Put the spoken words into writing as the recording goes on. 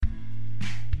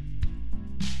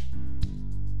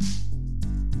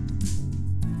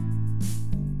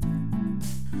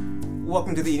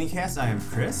Welcome to the Eating Cast. I am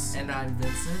Chris. And I'm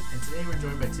Vincent. And today we're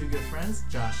joined by two good friends,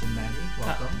 Josh and Maddie.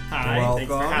 Welcome. Hi, Welcome.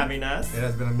 Thanks for having us. It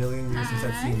has been a million years since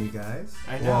I've seen you guys.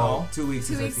 I know. Well, 2 weeks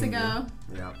Two since weeks I've seen ago.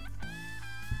 you. Yeah.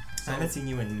 I haven't seen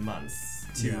you in months,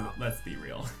 too. Yeah. Let's be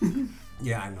real.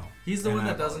 Yeah, I know. He's the And one I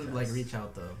that doesn't apologize. reach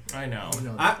out though. I know. You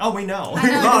know we know. I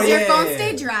know. Oh, Does your yeah, phone yeah,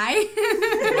 stay yeah. dry?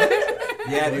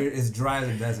 Yeah, dude, it's dry as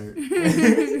a desert.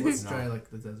 What's No. dry like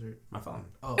the desert? My phone.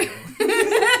 Oh.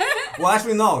 Well,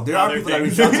 actually, no. There are Other people that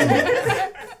things. reach out to me.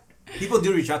 People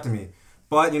do reach out to me.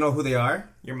 But you know who they are?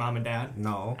 Your mom and dad?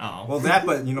 No. Oh. Well, that,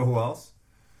 but you know who else?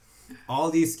 All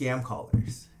these scam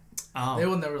callers. Oh. They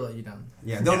will never let you down.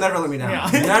 Yeah, they'll never let me down. Yeah.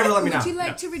 Never let me Would down. you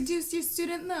like to reduce your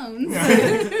student loans?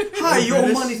 Hi, you owe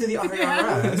British? money to the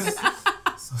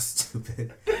IRS. So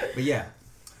stupid. But yeah.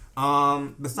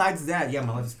 Besides that, yeah,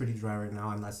 my life is pretty dry right now.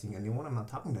 I'm not seeing anyone. I'm not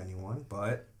talking to anyone.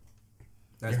 But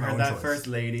that's You my heard own that choice. first,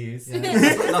 ladies. Yeah.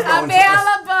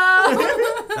 Available.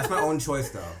 That's my own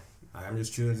choice, though. I'm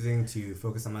just choosing to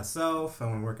focus on myself. I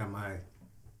want to work on my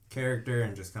character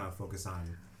and just kind of focus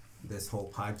on this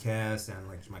whole podcast and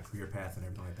like my career path and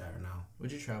everything like that right now.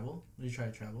 Would you travel? Would you try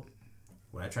to travel?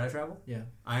 Would I try to travel? Yeah.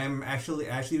 I am actually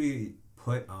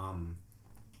put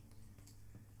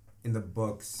in the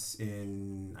books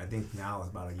in I think now is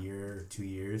about a year, 2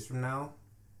 years from now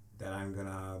that I'm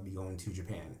gonna be going to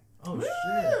Japan. Oh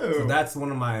shit. So that's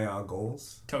one of my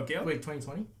goals. Tokyo? Wait,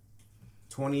 2020?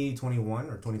 2021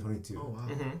 or 2022. Oh wow.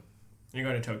 Mm-hmm. You're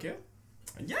going to Tokyo?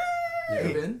 Yay!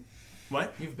 You've been?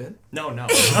 What? You've been? No.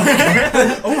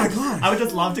 Oh my god! I would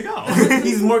just love to go.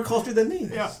 He's more cultured than me.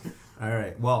 Yeah. All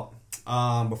right. Well,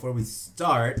 before we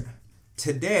start,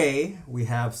 today we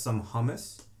have some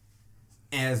hummus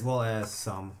as well as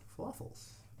some falafels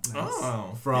Nice.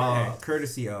 Oh. from yay.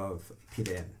 courtesy of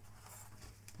Pita Inn.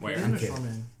 Where? Pita Inn or kidding. Shawarma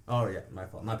Inn? Oh yeah, my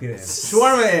fault. Not Pita Inn.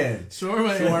 Shawarma Inn.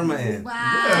 Shawarma Inn. Shawarma Inn.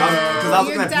 Wow. Because I was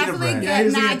You're looking at pita definitely bread. Yeah,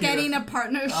 he's looking not at pita. getting a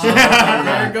partnership.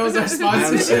 There goes our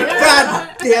sponsorship.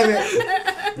 God damn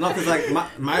it! No, because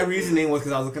like my reasoning was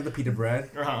because I was looking at the pita bread,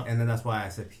 Uh-huh. and then that's why I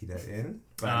said Pita Inn,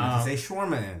 but I meant to say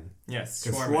Shawarma Inn. Yes.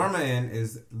 Because Shawarma Inn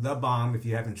is the bomb. If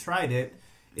you haven't tried it,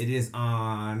 it is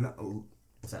on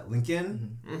what's that?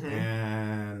 Lincoln Mm-hmm.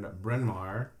 and Bryn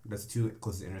Mawr. That's the two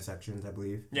closest intersections, I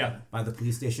believe. Yeah. By the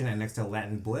police station and next to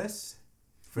Latin Bliss.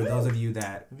 For those of you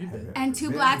that Have you been? And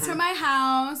 2 blocks from my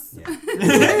house. Yeah.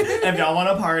 If y'all want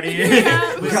to party.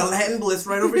 We got Latin Bliss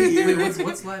right over here. Wait,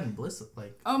 what's Latin Bliss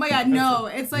like? Oh my god, no.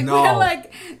 It's like No. where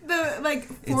like the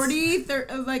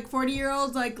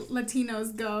 40-year-olds like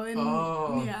Latinos go and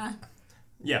Oh. yeah.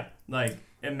 Yeah. Like,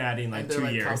 in Maddie in like And they're 2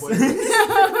 like years. cowboy-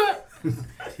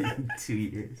 2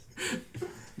 years.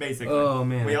 Basically. Oh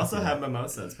man. We also have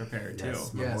mimosas prepared, too. Yes.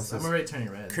 Yes, Mimosas. I'm already turning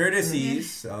red.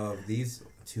 Courtesies of these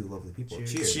two lovely people.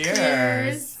 Cheers.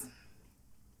 Cheers.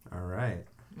 All right.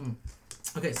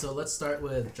 Okay, so let's start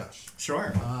with Josh.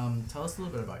 Sure. Tell us a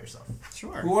little bit about yourself.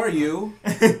 Sure. Who are you?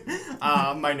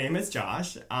 My name is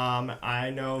Josh.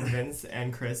 I know Vince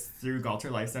and Chris through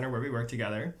Galter Life Center where we work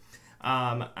together.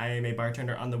 I am a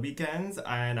bartender on the weekends,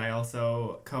 and I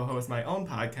also co-host my own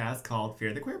podcast called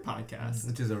Fear the Queer Podcast.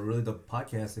 Which is a really dope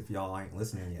podcast if y'all ain't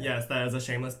listening yet. Yes, that is a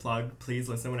shameless plug. Please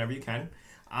listen whenever you can.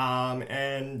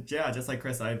 And yeah, just like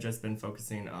Chris, I've just been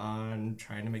focusing on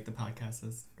trying to make the podcast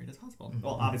as great as possible.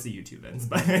 Well, obviously you too, Vince,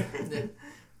 but Yeah.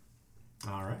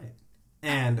 All right.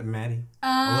 And Maddie,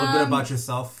 a little bit about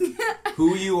yourself.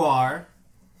 Who you are,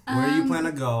 where you plan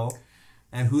to go,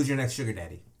 and who's your next sugar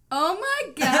daddy. Oh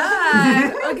my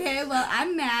god. Okay, well,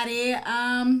 I'm Maddie.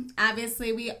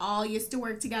 Obviously we all used to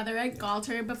work together at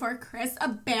Galter before Chris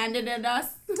abandoned us.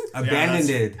 Abandoned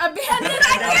it.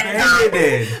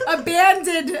 Abandoned.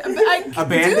 Abandoned it.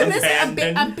 Abandoned.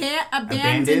 Abandoned?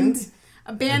 Abandoned.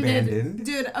 Abandoned.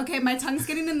 Dude, okay, my tongue's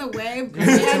getting in the way. You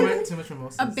drink too much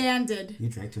mimosas. Abandoned. You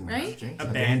drank too much. Right? Drink.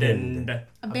 abandoned.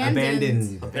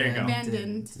 Abandoned. There you go.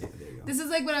 Abandoned. Yeah, there you go. This is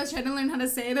like when I was trying to learn how to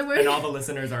say the word. And all the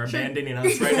listeners are abandoning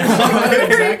us right now.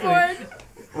 Exactly.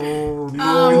 Oh We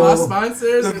no. lost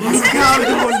sponsors. We lost-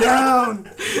 Going down.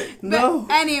 No.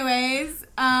 But anyways,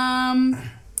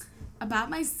 about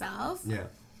myself, Yeah.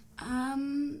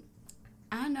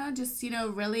 I don't know, just,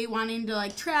 really wanting to,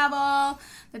 like, travel.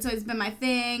 That's always been my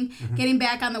thing. Getting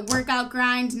back on the workout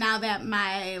grind now that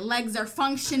my legs are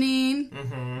functioning. What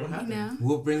You happened? know?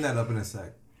 We'll bring that up in a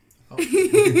sec. Oh. We'll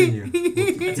continue.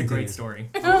 It's a great story.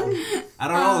 I don't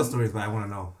know the stories, but I want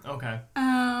to know. Okay.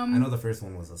 I know the first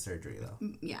one was a surgery, though.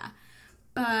 Yeah.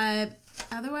 But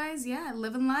otherwise, yeah,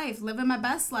 living life. Living my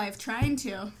best life. Trying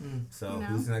to. So, You know?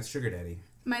 who's the next sugar daddy?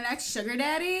 My next sugar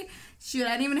daddy? Shoot,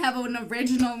 I didn't even have an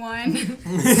original one.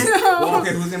 Well,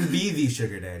 okay, who's gonna be the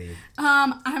sugar daddy?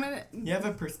 I'm gonna. You have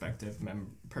a prospective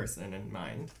person in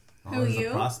mind. Who, there's you?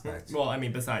 a prospect. Well, I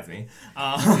mean, besides me.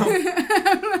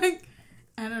 I'm like,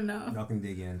 I don't know. Y'all can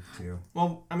dig in too.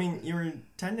 Well, I mean, you were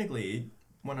technically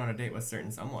went on a date with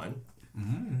certain someone.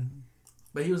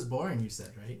 But he was boring, you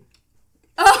said, right?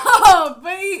 Oh,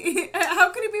 but how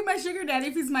could he be my sugar daddy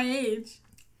if he's my age?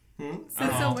 Does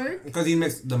that still work? Because he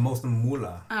makes the most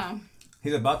moolah. Oh.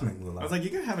 He's about to make moolah. I was like, you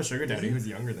could have a sugar daddy who's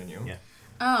younger than you. Yeah.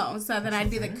 Oh, so then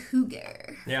I'd be the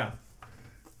cougar. Yeah.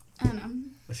 I don't know.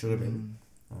 A sugar baby.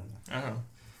 I don't know.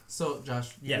 So, Josh,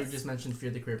 you Yes. just mentioned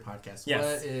Fear the Queer podcast.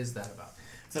 Yes. What is that about?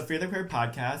 So Fear the Queer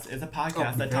podcast is a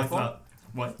podcast be that talks careful. about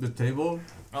what? The table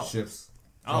Oh. shifts.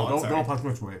 Oh, I'm sorry. don't punch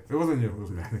much weight. It wasn't you. It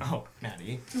was Maddie. Oh,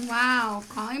 Maddie. Wow,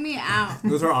 calling me out.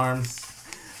 Those are arms.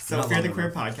 So Not Fear long the Queer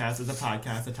enough. podcast is a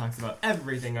podcast that talks about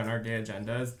everything on our gay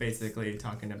agendas, basically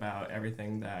talking about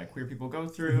everything that queer people go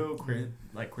through,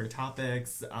 queer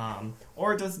topics,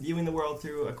 or just viewing the world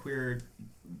through a queer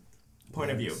point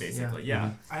of view, basically.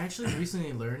 Yeah. I actually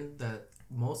recently learned that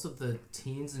most of the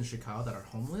teens in Chicago that are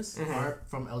homeless are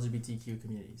from LGBTQ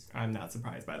communities. I'm not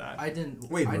surprised by that. I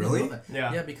didn't Wait, I really? Didn't know that.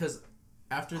 Yeah. Yeah, because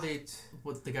after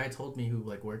what the guy told me who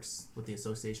like works with the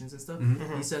associations and stuff,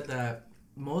 he said that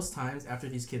most times after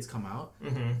these kids come out,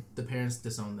 the parents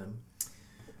disown them.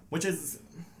 Which is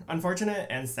unfortunate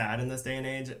and sad in this day and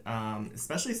age,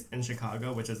 especially in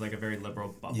Chicago, which is like a very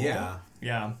liberal bubble. Yeah.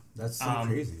 Yeah. That's so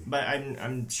crazy. But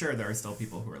I'm sure there are still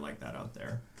people who are like that out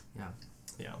there. Yeah.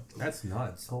 Yeah. That's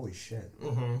nuts. Holy shit.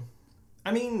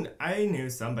 I mean, I knew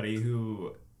somebody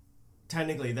who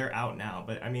technically they're out now,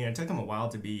 but I mean, it took them a while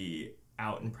to be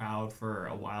out and proud for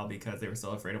a while because they were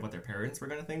still afraid of what their parents were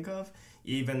going to think of,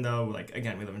 even though, like,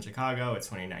 again, we live in Chicago, it's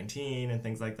 2019 and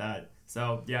things like that.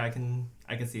 So yeah, I can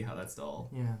see how that's still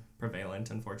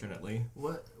prevalent, unfortunatately.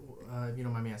 What if you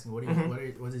don't mind me asking,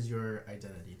 what is your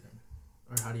identity then,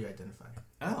 or how do you identify?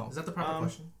 Oh, Is that the proper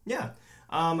question? Yeah.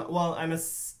 Well, I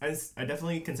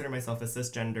definitely consider myself a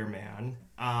cisgender man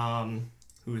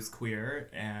who is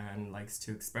queer and likes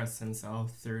to express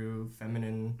himself through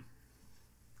feminine.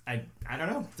 I don't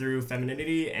know, through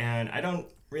femininity, and I don't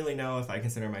really know if I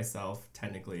consider myself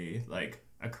technically like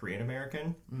a Korean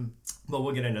American. But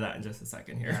we'll get into that in just a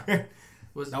second here. Yeah.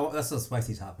 That's a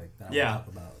spicy topic that I Yeah. want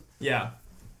to talk about. Yeah.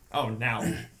 Oh, now.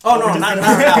 Oh, no, not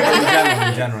now.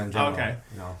 In general. Okay.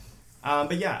 No.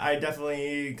 But yeah, I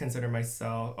definitely consider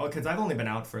myself... Oh, because I've only been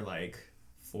out for like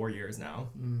 4 years now.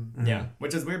 Yeah,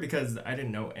 which is weird because I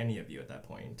didn't know any of you at that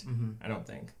point. I don't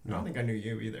think. No. I don't think I knew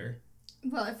you either.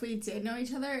 Well, if we did know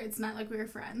each other, it's not like we were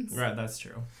friends. Right, that's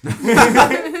true. You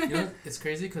know, it's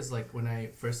crazy because like when I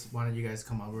first wanted you guys to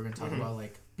come on, we were gonna talk about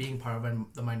like being part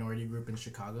of the minority group in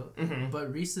Chicago.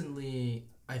 But recently,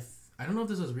 I don't know if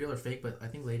this was real or fake, but I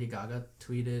think Lady Gaga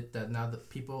tweeted that now the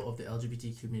people of the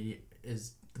LGBT community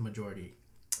is the majority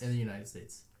in the United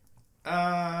States.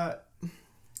 I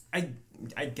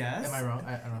guess. Am I wrong?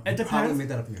 I don't know. It You probably depends. made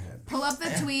that up in your head. Pull up the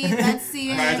tweet. Let's see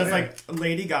it. Right, just like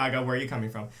Lady Gaga, where are you coming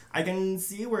from? I can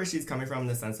see where she's coming from in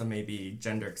the sense of maybe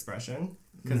gender expression,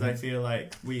 because I feel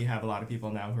like we have a lot of people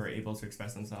now who are able to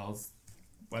express themselves,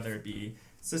 whether it be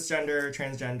cisgender,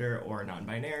 transgender, or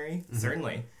non-binary.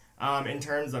 Certainly. In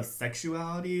terms of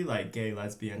sexuality, like gay,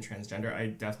 lesbian, transgender, I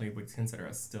definitely would consider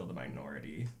us still the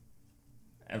minority,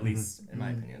 at least in my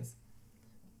opinions.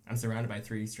 I'm surrounded by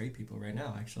 3 straight people right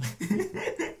now, actually.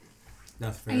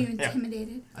 That's Are fair. you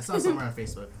intimidated? I saw somewhere on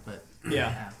Facebook, but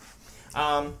Yeah.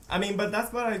 I mean, but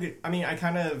that's what I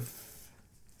kind of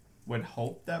would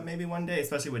hope that maybe one day,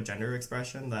 especially with gender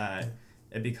expression, that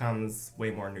it becomes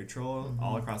way more neutral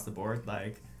all across the board.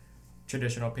 Like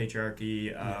traditional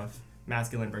patriarchy of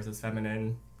masculine versus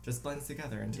feminine just blends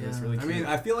together into this really I cute. mean,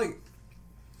 I feel like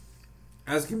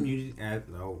as a community, that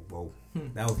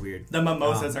was weird. The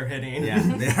mimosas are hitting. Yeah,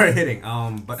 they are hitting.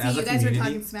 But See, as you a guys were community,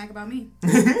 talking smack about me.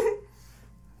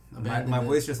 my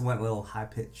voice just went a little high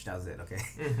pitched. That was it. Okay.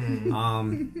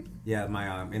 Yeah,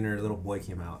 my inner little boy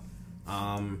came out.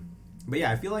 But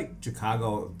yeah, I feel like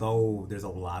Chicago, though there's a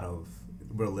lot of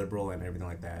we're liberal and everything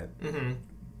like that.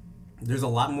 There's a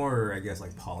lot more, I guess,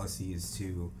 like policies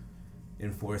to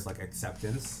enforce like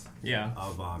acceptance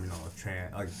of like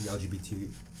the LGBTQ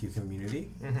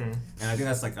community, and I think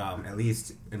that's like at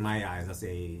least in my eyes that's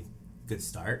a good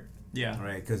start. Yeah.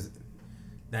 Right, because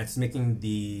that's making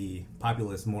the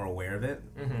populace more aware of it,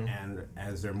 and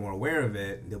as they're more aware of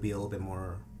it, they'll be a little bit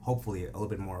more, hopefully, a little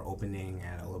bit more opening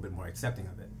and a little bit more accepting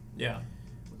of it. Yeah.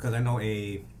 Because I know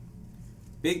a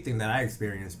big thing that I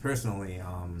experienced personally.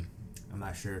 I'm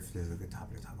not sure if this is a good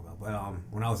topic to talk about, but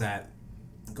when I was at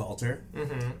Galter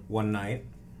one night,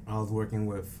 I was working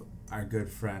with our good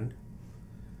friend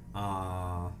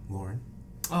Lauren.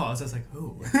 Oh, I was just like,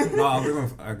 who? No, I was working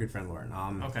with our good friend Lauren.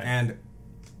 Okay. And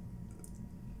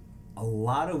a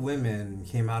lot of women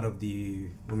came out of the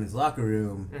women's locker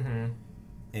room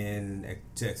and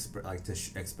to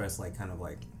express like kind of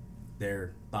like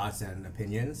their thoughts and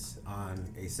opinions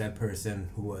on a said person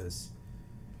who was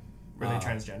really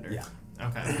transgender. Yeah.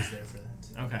 Okay. I was there for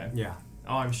that. Okay. Yeah.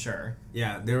 Oh, I'm sure.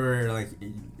 Yeah, they were like,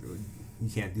 you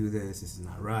can't do this. This is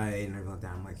not right, and everything like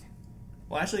that. I'm like,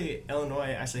 well, actually,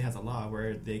 Illinois actually has a law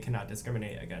where they cannot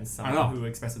discriminate against someone who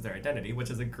expresses their identity, which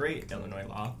is a great Illinois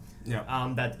law.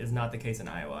 Yeah. That is not the case in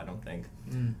Iowa, I don't think.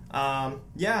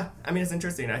 Yeah, I mean, it's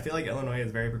interesting. I feel like Illinois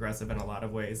is very progressive in a lot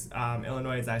of ways.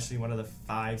 Illinois is actually one of the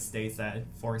 5 states that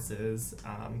forces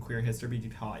queer history to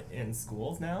be taught in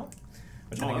schools now.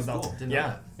 Which I think is cool.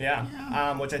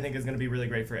 Yeah. Which I think is going to be really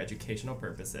great for educational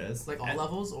purposes. Like all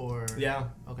levels, or yeah,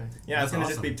 okay, yeah, it's going to awesome.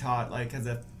 just be taught like as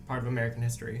a part of American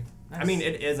history. Nice. I mean,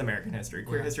 it is American history.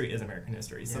 Queer history is American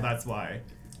history, so that's why.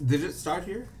 Did it start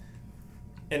here?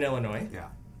 In Illinois? Yeah,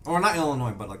 or not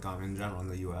Illinois, but like in general in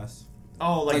the U.S.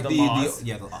 Oh, like the laws.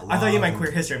 The laws. I thought you meant queer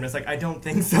history. I'm just like, I don't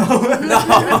think so. No,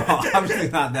 obviously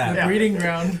not that. the breeding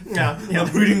ground. Yeah. The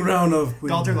breeding ground of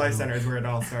Galter Life Center is where it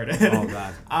all started. Oh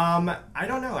God. I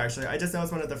don't know actually. I just know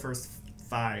it's one of the first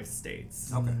 5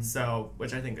 states. Okay. So,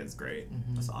 which I think is great.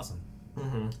 That's awesome.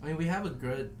 I mean, we have a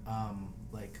good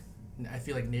like, I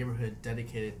feel like neighborhood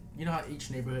dedicated. You know how each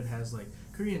neighborhood has like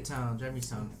Koreatown,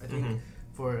 Jamestown. I think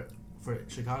for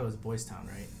Chicago is Boys Town,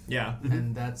 right? Yeah.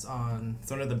 And that's on It's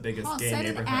one of the biggest gay Halstead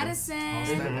and neighborhoods. Addison.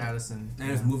 Halstead, Addison.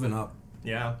 And it's moving up.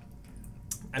 Yeah.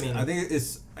 I mean, I think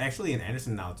it's actually in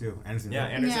Anderson now too. Andersonville. yeah,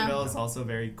 Andersonville is also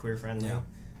very queer friendly. Yeah.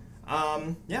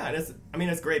 Yeah, and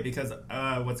it's great because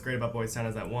what's great about Boys Town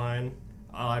is that one,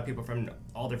 a lot of people from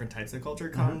all different types of culture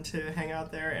come to hang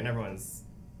out there, and everyone's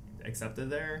accepted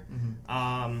there.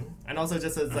 And also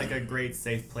just it's like a great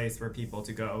safe place for people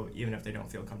to go even if they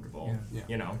don't feel comfortable. Yeah.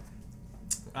 You know.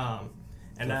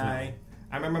 And Definitely.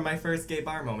 I remember my first gay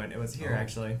bar moment. It was here,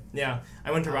 actually. Yeah.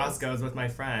 I went to Roscoe's with my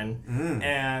friend,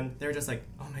 and they were just like,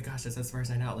 oh my gosh, it's his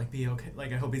first night out. Like, be okay.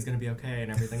 Like, I hope he's going to be okay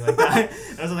and everything like that.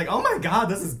 And I was like, oh my God,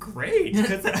 this is great.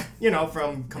 Because,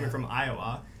 coming from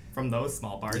Iowa, from those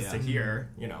small bars to here,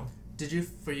 Did you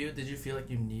feel like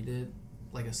you needed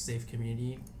like a safe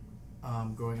community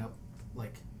growing up,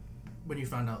 like when you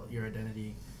found out your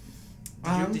identity?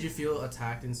 Did you feel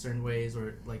attacked in certain ways,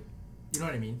 or like, you know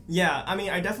what I mean? Yeah, I mean,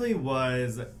 I definitely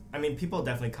was. I mean, people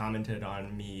definitely commented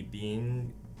on me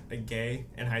being a gay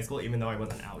in high school, even though I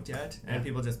wasn't out yet. And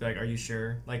people just be like, "Are you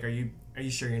sure? Like, are you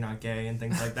sure you're not gay?" and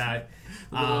things like that.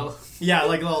 Yeah,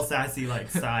 like a little sassy like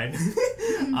side.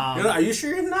 Are you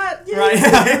sure you're not? Yeah,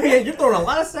 Right. You're throwing a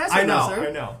lot of sass. I know. sir.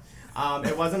 I know.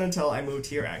 It wasn't until I moved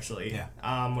here actually.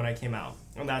 Yeah. When I came out,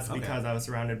 and that's because I was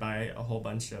surrounded by a whole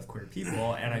bunch of queer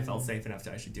people, and I felt safe enough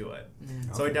to actually do it.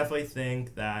 So I definitely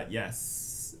think that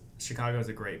yes, Chicago is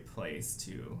a great place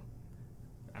to,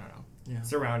 I don't know,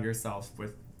 surround yourself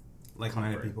with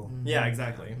Like-minded people. Yeah,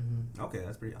 exactly. Okay,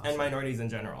 that's pretty awesome. And minorities in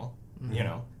general. You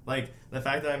know, like the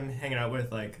fact that I'm hanging out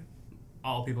with like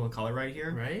all people of color right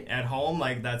here, Right. at home,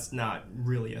 like that's not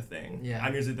really a thing. Yeah.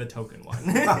 I'm usually the token one.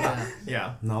 Yeah.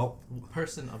 Yeah. Nope.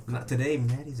 Person of color. Not today.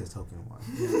 Maddie's a token one.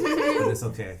 But it's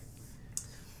okay.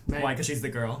 Man, Why? Because she's the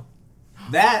girl.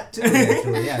 That too,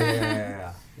 actually.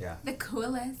 Yeah. The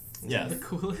coolest. Yes. the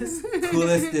coolest.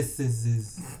 Coolest this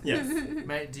is. Yes.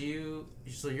 Matt,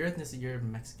 so your ethnicity, you're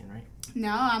Mexican, right? No,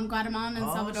 I'm Guatemalan and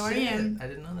Salvadorian. Shit. I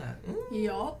didn't know that.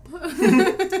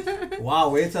 Yup. Wow,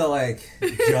 wait till like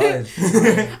judge.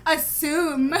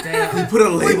 Assume. Damn. You put a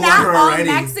We're label on not her all already.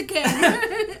 Mexican.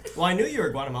 Well, I knew you were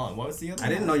Guatemalan. What was the other? I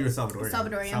didn't know you were Salvadorian.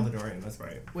 Salvadorian. Salvadorian. That's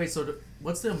right. Wait, so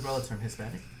what's the umbrella term?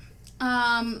 Hispanic?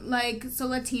 So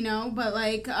Latino, but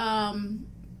like, Or I'm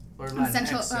Latinx,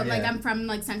 central, or- like I'm from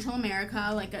like Central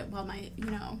America, like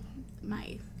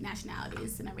my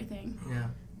nationalities and everything. Yeah.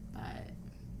 But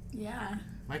yeah,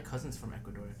 My cousin's from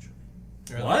Ecuador, actually.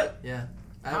 Really? What? Yeah.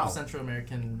 I Wow. have Central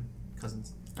American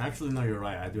cousins. Actually, no, you're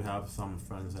right. I do have some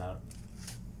friends that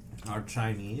are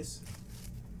Chinese.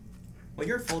 Well,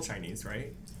 you're full Chinese,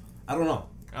 right? I don't know.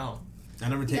 Oh. I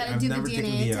never you take. gotta I've do the never taken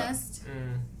DNA the. test.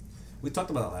 We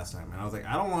talked about that last time, and I was like,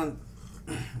 I don't want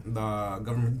the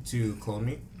government to clone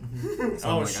me. So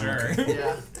I'm Oh, like, I'm sure. okay.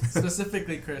 Yeah.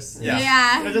 Specifically, Chris.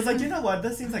 Yeah. They're just like, you know what?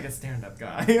 This seems like a stand-up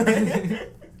guy.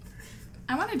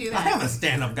 I want to do I am a that.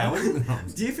 stand-up guy. What do you mean?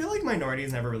 Do you feel like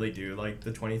minorities never really do like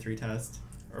the 23 test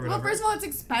or whatever? Well, first of all, it's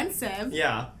expensive.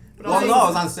 Yeah. But Well, also- no,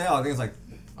 it's on sale. I think it's like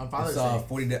On Father's it's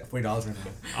Day. $40 right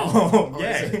now. Oh, Oh, is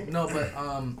yay. it? No, but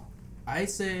I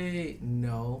say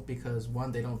no because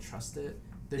one, they don't trust it.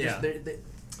 They're just, Yeah. they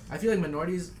I feel like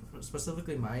minorities,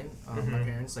 specifically mine, my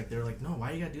parents, like they're like, no,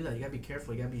 why you gotta do that? You gotta be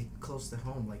careful. You gotta be close to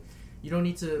home. Like, you don't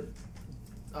need to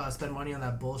spend money on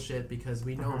that bullshit because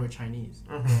we know we're Chinese,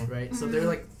 right? Mm-hmm. So they're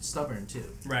like stubborn too,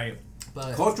 Right.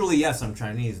 but Culturally, yes, I'm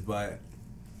Chinese, but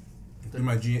through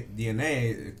my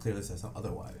DNA, it clearly says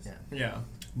otherwise. Yeah.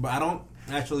 But I don't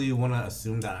actually want to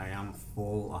assume that I am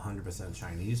full 100%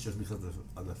 Chinese just because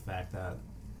of the fact that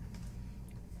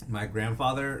my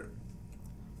grandfather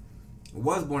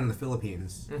was born in the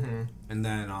Philippines, and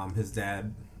then his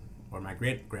dad, or my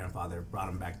great-grandfather, brought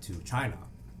him back to China.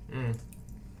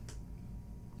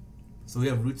 So we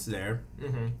have roots there,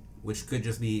 which could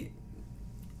just be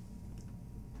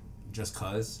just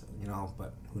cause, you know,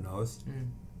 but who knows?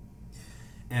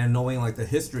 And knowing like the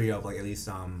history of like at least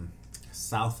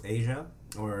South Asia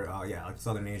or like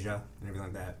Southern Asia and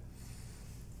everything like that,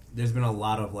 there's been a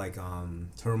lot of like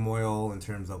turmoil in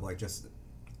terms of like just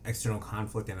external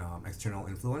conflict and external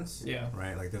influence. Yeah.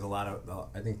 Right. Like there's a lot of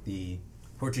I think the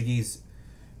Portuguese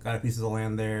got a piece of the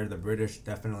land there. The British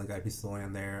definitely got a piece of the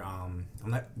land there.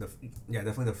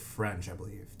 Definitely the French, I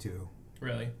believe, too.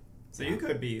 Really? So you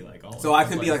could be like all. So I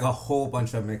could be like a whole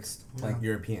bunch of mixed like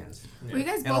Europeans. Were you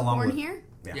guys both born here?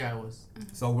 Yeah, I was.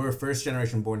 So we're first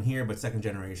generation born here, but second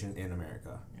generation in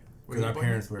America. Because our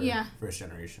parents were first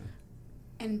generation.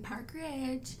 In Park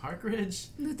Ridge. Park Ridge.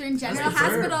 Lutheran General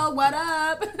Hospital, what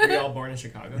up? Were you all born in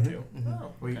Chicago too?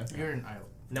 Oh, you're in Iowa.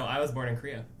 No, I was born in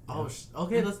Korea. Oh,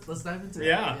 okay. Let's dive into it.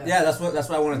 Yeah, that's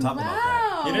what I want to talk about.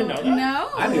 That. You didn't know that? No.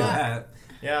 I knew that.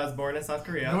 Yeah, I was born in South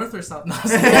Korea. North or South? No,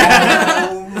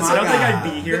 Oh my I don't think I'd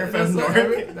be here if I was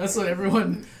north. That's what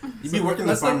everyone. You'd be working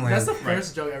the farmland. That's the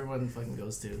first joke everyone fucking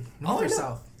goes to. North or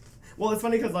South? Well, it's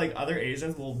funny because like other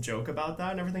Asians will joke about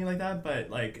that and everything like that,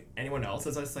 but like anyone else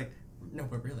is just like, no,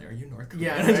 but really, are you North Korean?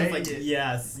 Yeah, And I'm right? just like,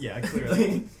 yes,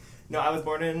 clearly. No, I was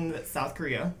born in South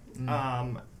Korea.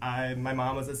 My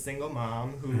mom was a single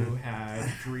mom who had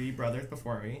 3 brothers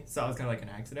before me, so I was kind of like an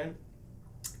accident.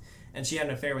 And she had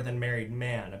an affair with a married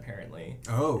man, apparently.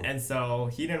 Oh. And so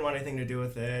he didn't want anything to do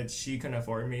with it. She couldn't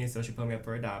afford me, so she put me up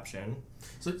for adoption.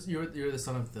 So you're the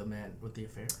son of the man with the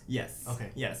affair? Yes. Okay.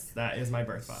 Yes, that is my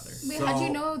birth father. Wait, how'd you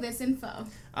know this info?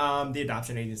 The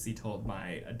adoption agency told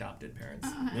my adopted parents.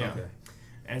 Yeah. Okay.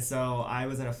 And so I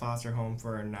was in a foster home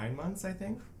for 9 months, I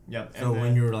think. Yep. So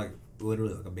when you were like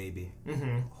literally like a baby.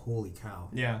 Holy cow.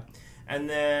 Yeah. And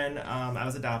then I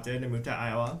was adopted and moved to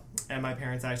Iowa. And my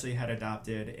parents actually had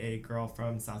adopted a girl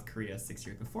from South Korea 6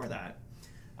 years before that.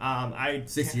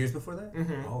 6 years before that?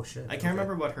 Oh, shit. I can't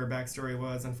remember what her backstory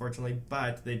was, unfortunately,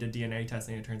 but they did DNA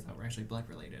testing and it turns out we're actually blood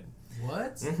related.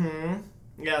 What?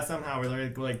 Yeah, somehow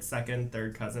we're like second,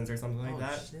 third cousins or something like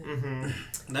that. Shit.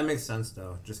 That makes sense,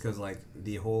 though. Just because, like,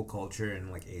 the whole culture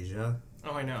in, like, Asia...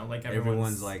 Oh, I know. Like,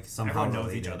 everyone's like, somehow everyone knows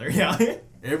related. each other, yeah.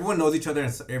 Everyone knows each other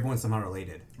and everyone's somehow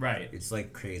related. Right. It's,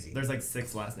 like, crazy. There's, like,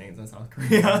 6 last names in South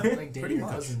Korea. Like dating your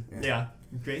cousin. Yeah,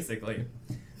 basically.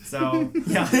 So,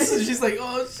 yeah. So she's like,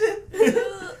 oh, shit.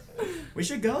 We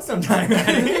should go sometime,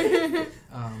 Maddie.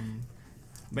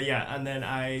 But yeah, and then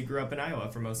I grew up in Iowa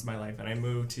for most of my life, and I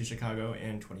moved to Chicago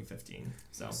in 2015.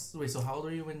 So wait, so how old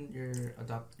were you when your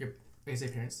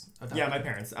parents adopted? Yeah, my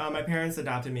parents. My parents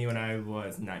adopted me when I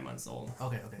was 9 months old.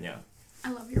 Okay. Yeah.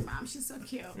 I love your mom. She's so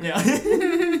cute. Yeah.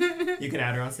 You can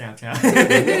add her on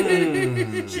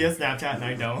Snapchat. She has Snapchat and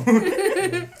I don't.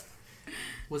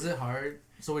 Was it hard?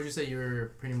 So would you say you're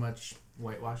pretty much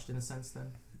whitewashed in a sense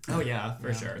then? Oh yeah,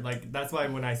 for sure. Like that's why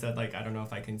when I said like I don't know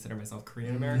if I consider myself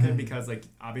Korean American because like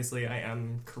obviously I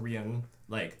am Korean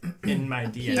like in my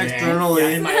DNA.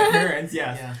 Externally. In my appearance,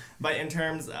 yes. Yeah. But in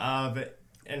terms of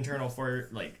internal for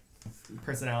like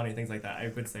personality things like that,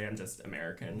 I would say I'm just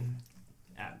American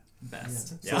at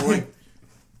best. Yeah. So like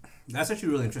that's actually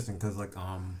really interesting because like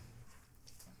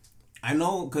I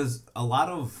know because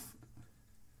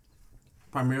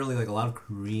primarily like a lot of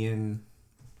Korean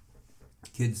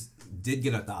kids did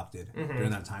get adopted during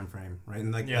that time frame, right?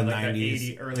 In like the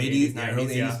 90s, early 80s,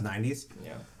 90s.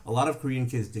 Yeah. A lot of Korean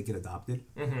kids did get adopted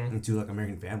into like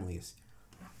American families.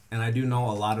 And I do know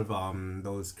a lot of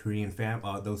those Korean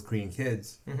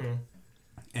kids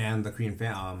and the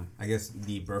Korean I guess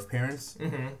the birth parents,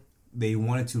 they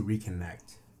wanted to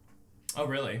reconnect. Oh,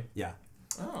 really? Yeah.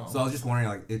 Oh. So I was just wondering,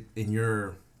 like, in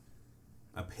your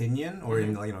opinion, or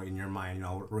in in your mind,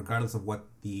 regardless of what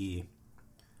the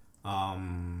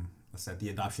the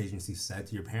adoption agency said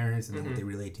to your parents and then what they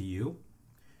relate to you,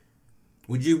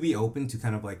 would you be open to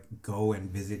kind of like go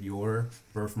and visit your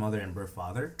birth mother and birth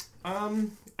father?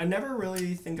 I never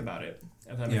really think about it,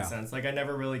 if that makes sense. Like I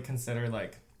never really consider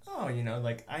like, oh,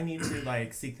 like I need to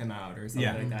like seek them out or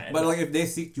something like that. But like if they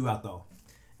seeked you out though,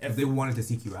 if they wanted to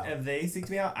seek you out, if they seeked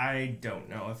me out, I don't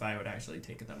know if I would actually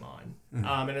take them on.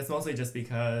 And it's mostly just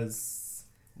because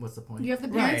what's the point? You have the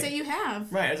parents Right. that you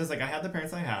have. Right. It's just like I had the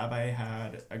parents I have. I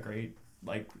had a great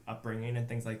like upbringing and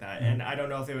things like that. And I don't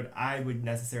know if I would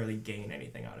necessarily gain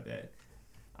anything out of it.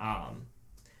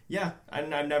 Yeah,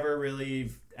 and I've never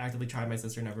really actively tried. My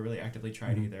sister never really actively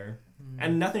tried either.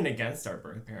 And nothing against our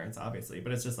birth parents, obviously,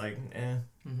 but it's just like,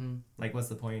 like what's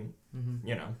the point?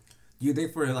 You know. Do you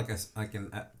think for coming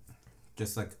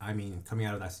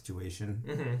out of that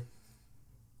situation,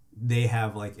 they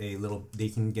have like they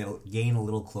can gain a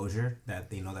little closure that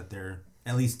they know that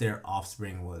at least their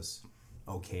offspring was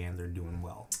okay and they're doing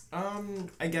well?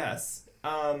 I guess.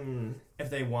 If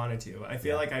they wanted to. I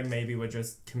feel like I maybe would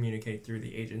just communicate through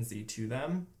the agency to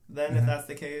them then, if that's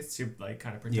the case, to like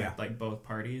kind of protect like both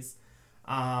parties.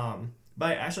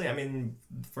 But actually, I mean,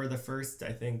 for the first,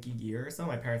 I think, year or so,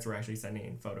 my parents were actually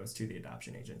sending photos to the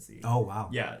adoption agency. Oh, wow.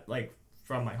 Yeah, like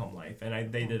from my home life.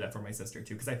 And they did that for my sister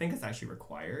too, because I think it's actually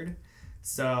required.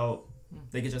 So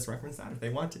they could just reference that if they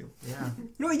want to. Yeah.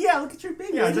 No, yeah, look at your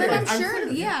baby. Yeah, But I'm I'm sure,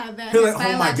 clear. that You're his like,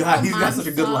 oh my biological God, he's got mom such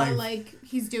a good saw, life. like,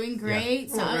 he's doing great,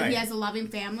 so Right. he has a loving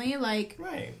family, like...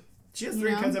 Right. She has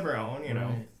 3 kids of her own, you know.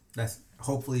 Right. That's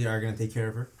hopefully are going to take care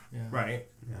of her. Yeah. Right.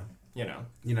 Yeah. You know.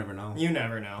 You never know. You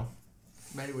never know.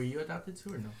 Maddie, were you adopted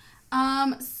too or no?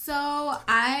 So Was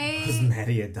I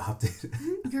Maddie adopted?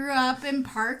 grew up in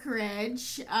Park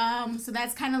Ridge, so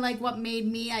that's kind of like what made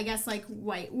me, I guess, like,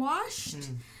 whitewashed,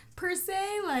 per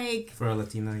se, like... For a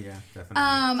Latina, yeah, definitely.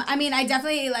 I mean, I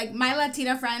definitely, like, my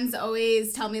Latina friends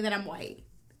always tell me that I'm white.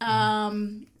 I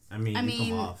mean, you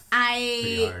come off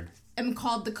pretty I hard. am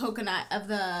called the coconut of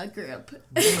the group.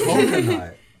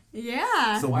 Coconut.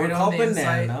 Yeah. So White we're on called the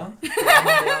inside. banana. I'm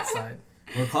on the outside.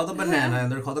 We're called the banana, and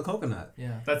they're called the coconut.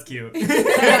 Yeah. That's cute.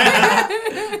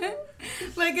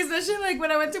 Like, especially, like,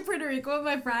 when I went to Puerto Rico with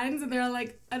my friends, and they're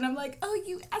like, and I'm like, oh,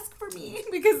 you ask for me.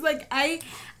 Because, like, I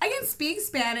can speak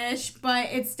Spanish, but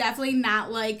it's definitely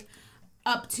not, like,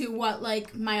 up to what,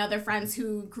 like, my other friends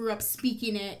who grew up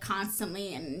speaking it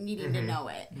constantly and needing to know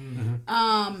it.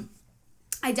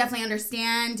 I definitely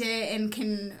understand it and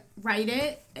can write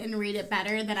it and read it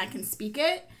better than I can speak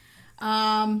it.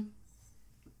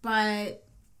 But,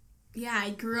 yeah, I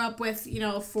grew up with,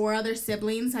 4 other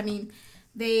siblings. I mean,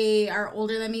 they are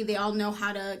older than me. They all know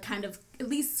how to kind of at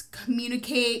least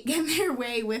communicate, get their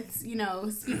way with,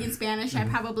 speaking Spanish. I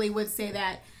probably would say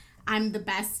that I'm the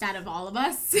best out of all of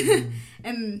us.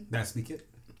 And That speak it?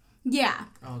 yeah.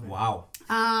 Okay. Wow.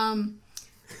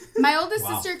 My oldest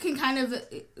Wow. sister can kind of,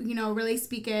 really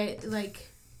speak it, like,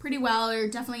 pretty well or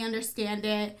definitely understand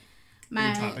it. Were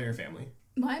you taught by your family?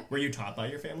 What? Were you taught by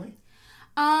your family?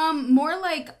 More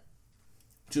like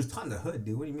She was taught in the hood,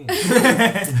 dude. What do you mean? on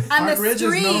the Park Ridge is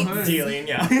no streets. hood. Dealing,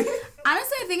 yeah.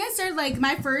 Honestly, I think I started, like,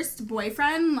 my first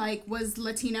boyfriend, like, was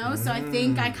Latino, so I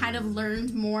think I kind of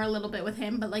learned more a little bit with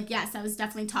him. But, like, yes, I was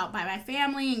definitely taught by my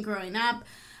family and growing up.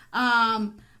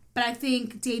 But I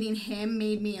think dating him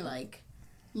made me, like,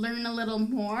 learn a little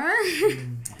more.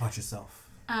 About yourself.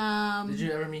 Did you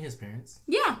ever meet his parents?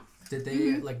 Yeah. Did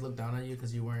they like look down on you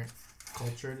because you weren't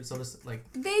cultured? So to like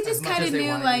They just kind of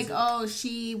knew, like, oh,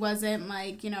 she wasn't,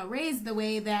 like, raised the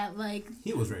way that, like,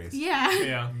 He was raised.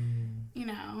 Yeah.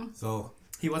 So.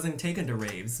 He wasn't taken to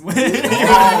raves when he was 6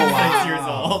 years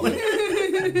old.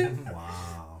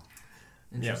 Wow.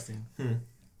 Interesting.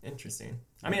 Interesting.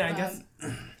 I mean, I guess...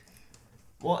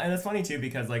 Well, and it's funny, too,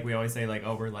 because, like, we always say, like,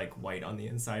 oh, we're, like, white on the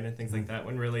inside and things like that,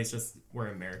 when really it's just we're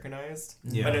Americanized.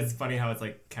 Yeah. But it's funny how it's,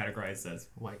 like, categorized as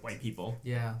white people.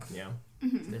 Yeah. Yeah.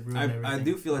 They ruined everything. I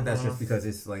do feel like that's just because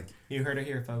it's like... You heard it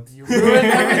here, folks. You ruined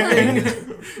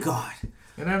everything. God.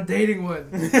 And I'm dating one.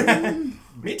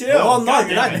 Me too. Oh, no, God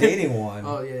you're damn not it. dating one.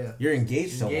 Oh yeah. You're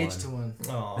engaged to one. Engaged to one.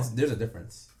 Aw. There's a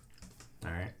difference.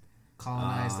 All right.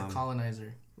 Colonized the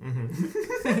colonizer.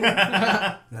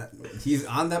 He's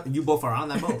on that. You both are on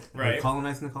that boat. Right. We're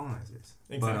colonizing the colonizers.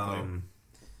 Exactly. But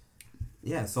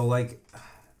yeah. So like,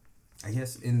 I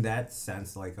guess in that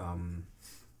sense, like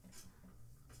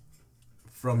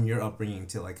from your upbringing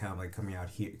to like kind of like coming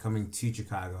to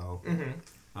Chicago,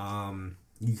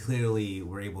 you clearly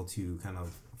were able to kind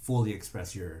of fully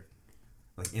express your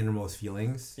like innermost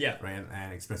feelings. Yeah. Right.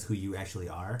 And express who you actually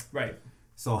are. Right.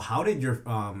 So how did your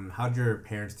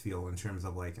parents feel in terms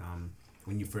of like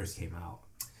when you first came out?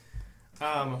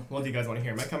 Well, do you guys want to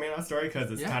hear my coming out story?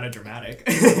 Because it's kind of dramatic.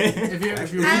 If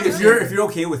If you're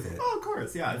okay with it. Oh, of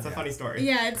course. Yeah, it's a funny story.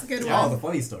 Yeah, it's a good Oh, one. the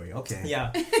funny story. Okay.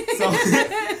 Yeah. So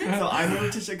I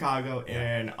moved to Chicago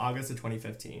in August of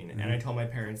 2015, and I told my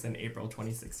parents in April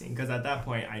 2016, because at that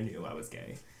point I knew I was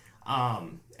gay.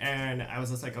 And I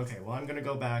was just like, okay, well, I'm going to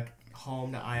go back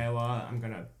home to Iowa. I'm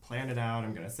going to plan it out.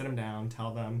 I'm going to sit them down,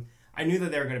 tell them I knew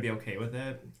that they were going to be okay with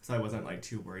it, so I wasn't like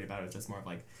too worried about it. Just more of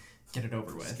like, get it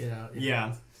over with. Just get out.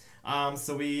 Yeah.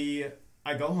 So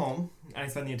I go home and I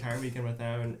spend the entire weekend with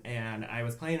them, and I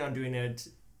was planning on doing it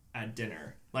at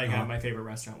dinner, like at my favorite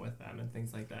restaurant with them and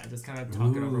things like that. Just kind of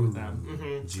talk it over with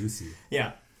them. Juicy.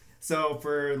 Yeah. So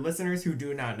for listeners who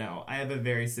do not know, I have a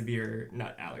very severe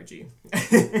nut allergy.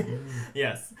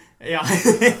 Yes. Yeah.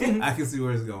 I can see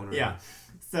where it's going. Right? Yeah.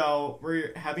 So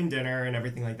we're having dinner and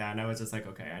everything like that, and I was just like,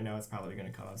 okay, I know it's probably going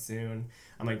to come up soon.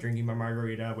 I'm like drinking my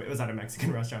margarita. It was at a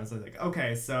Mexican restaurant, so I was like,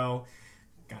 okay, so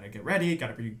gotta get ready,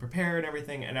 gotta be prepared and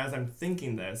everything. And as I'm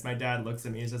thinking this, my dad looks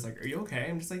at me, he's just like, are you okay?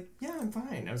 I'm just like, yeah, I'm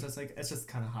fine. I was just like, it's just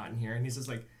kind of hot in here. And he's just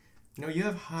like, no, you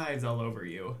have hives all over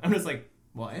you. I'm just like,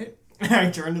 what? And I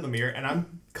turn to the mirror and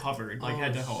I'm covered like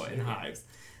head to toe in hives.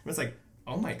 I was like,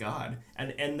 oh my God.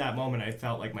 And in that moment, I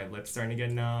felt like my lips starting to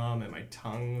get numb and my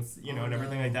tongues, and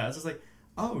everything like that. I was just like,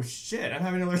 oh shit, I'm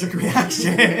having an allergic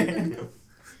reaction.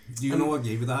 Do you know what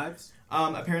gave you the hives?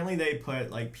 Apparently they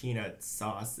put like peanut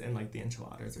sauce in like the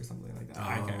enchiladas or something like that.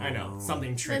 I know,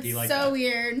 something tricky. That's like so that.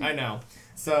 Weird. I know.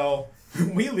 So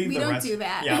we don't do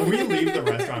that. Yeah, we leave the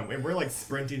restaurant and we're like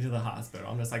sprinting to the hospital.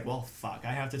 I'm just like, well, fuck,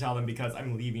 I have to tell them because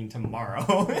I'm leaving tomorrow.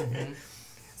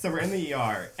 So we're in the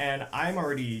ER and I'm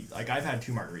already like, I've had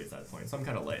 2 margaritas at that point, so I'm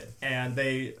kind of lit. And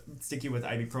they stick you with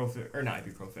ibuprofen, or not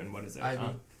ibuprofen, what is it? IV.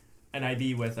 An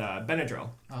IV with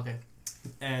Benadryl. Okay.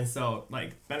 And so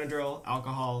like Benadryl,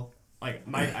 alcohol. Like,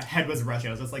 my head was rushing.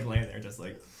 I was just, like, laying there, just,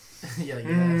 like... Yeah.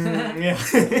 Yeah.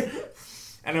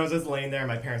 And I was just laying there, and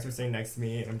my parents were sitting next to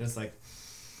me, and I'm just like...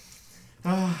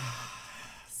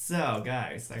 So,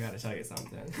 guys, I gotta tell you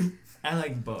something. I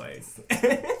like boys.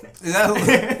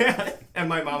 And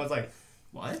my mom was like,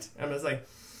 what? And I was like,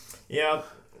 yep,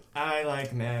 I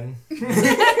like men.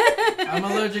 I'm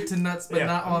allergic to nuts, but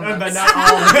not all nuts. But not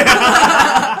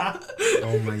all.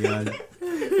 Oh, my God.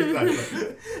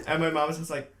 Exactly. And my mom was just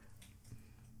like...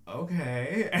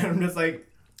 okay. And I'm just like,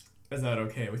 is that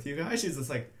okay with you guys? She's just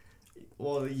like,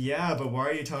 well, yeah, but why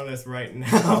are you telling us right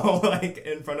now? Like,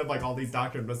 in front of, like, all these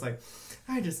doctors. But it's like,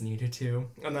 I just needed to.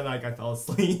 And then, like, I fell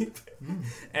asleep.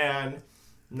 And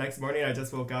next morning, I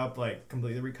just woke up, like,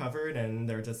 completely recovered. And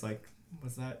they're just like,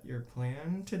 was that your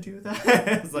plan to do that?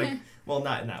 It's like, well,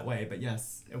 not in that way, but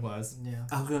yes, it was. Yeah.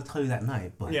 I was going to tell you that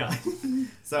night, but... Yeah.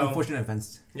 So unfortunate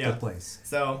events took place.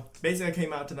 So, basically, I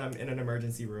came out to them in an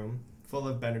emergency room full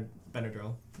of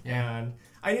Benadryl. Yeah. And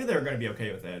I knew they were going to be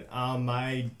okay with it.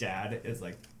 My dad is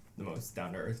like the most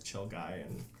down-to-earth, chill guy.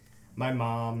 And my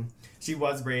mom, she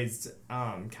was raised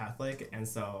Catholic. And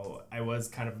so I was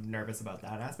kind of nervous about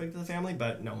that aspect of the family.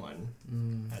 But no one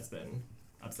has been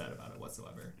upset about it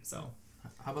whatsoever. So,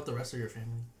 how about the rest of your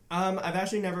family? I've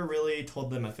actually never really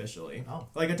told them officially. Oh.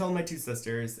 Like I told my 2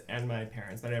 sisters and my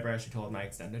parents. But I never actually told my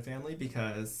extended family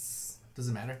because... Does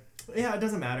it matter? Yeah, it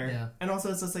doesn't matter. Yeah. And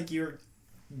also, it's just like you're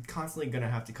constantly going to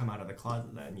have to come out of the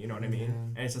closet then, you know what I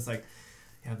mean? And it's just like,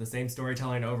 you have the same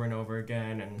storytelling over and over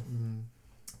again, and,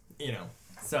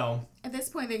 so. At this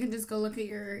point, they can just go look at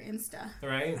your Insta.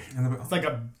 Right? And It's like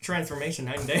a transformation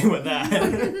night and day with that.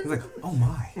 it's like, oh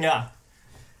my. Yeah.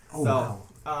 Oh, So, wow.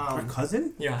 Our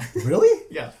cousin? Yeah. Really?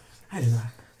 Yeah. I did not.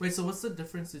 Wait, so what's the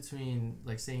difference between,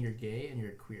 like, saying you're gay and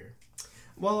you're queer?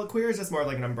 Well, queer is just more of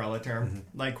like an umbrella term.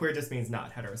 Like, queer just means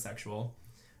not heterosexual.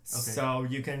 Okay. So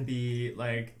you can be,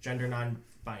 like, gender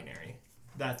non-binary.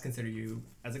 That's considered you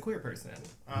as a queer person.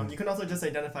 You can also just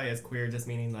identify as queer, just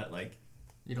meaning that, like...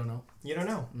 You don't know? You don't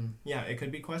know. Yeah, it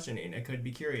could be questioning. It could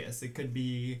be curious. It could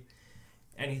be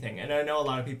anything. And I know a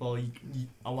lot of people,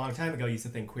 a long time ago, used to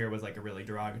think queer was, like, a really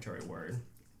derogatory word.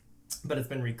 But it's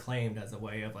been reclaimed as a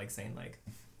way of, like, saying, like...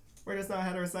 We're just not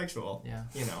heterosexual,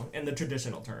 in the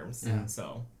traditional terms. Yeah.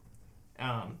 So,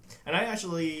 and I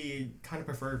actually kind of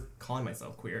prefer calling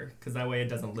myself queer, because that way it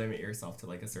doesn't limit yourself to,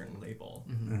 like, a certain label,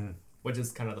 which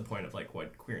is kind of the point of, like,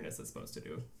 what queerness is supposed to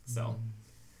do. So,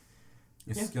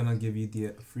 it's gonna give you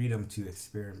the freedom to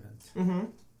experiment.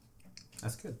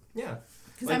 That's good. Yeah.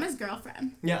 Because like, I'm his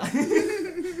girlfriend. Yeah.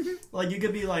 Like, you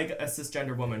could be, like, a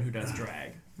cisgender woman who does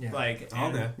drag. Yeah. Like,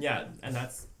 okay. Yeah, and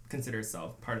that's... consider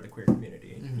yourself part of the queer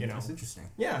community, That's interesting.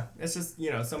 Yeah, it's just,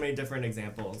 so many different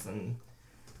examples and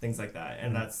things like that.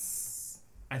 And that's,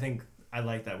 I think, I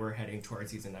like that we're heading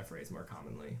towards using that phrase more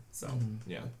commonly. So,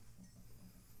 yeah.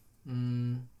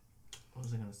 What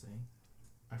was I going to say?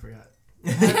 I forgot.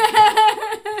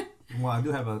 Well, I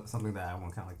do have something that I want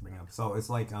to kind of like bring up. So it's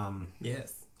like,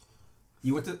 yes.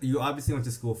 You obviously went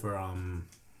to school for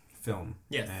film.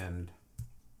 Yes. And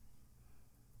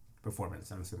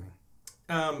performance, I'm assuming.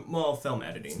 Well, film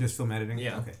editing. Just film editing?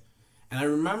 Yeah. Okay. And I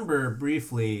remember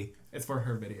briefly... It's for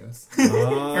her videos.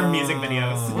 Oh. Her music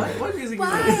videos. What music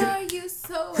Why videos? are you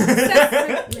so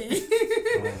obsessed with me?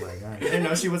 Oh my god. You didn't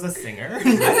know she was a singer? I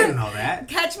didn't know that.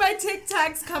 Catch my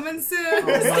TikToks coming soon. Oh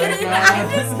Just my kidding. God. I'm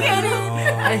just kidding.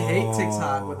 I hate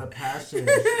TikTok with a passion.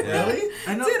 Really?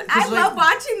 I know. Dude, 'cause, I love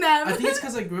watching them. I think it's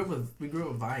because we grew up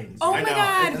with Vines. Oh I my know.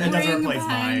 god, It doesn't bring replace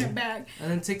Vine Vine. back.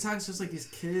 And then TikTok's just like these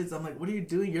kids. I'm like, what are you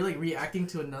doing? You're like reacting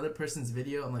to another person's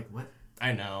video. I'm like, what?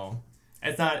 I know.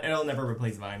 It's not. It'll never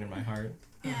replace Vine in my heart.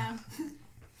 Yeah.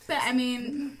 But I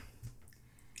mean,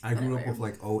 I grew up with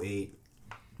like 08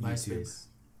 YouTube. MySpace.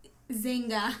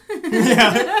 Zynga.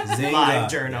 Yeah. Zynga.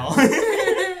 Live journal.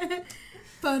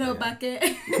 Photo bucket.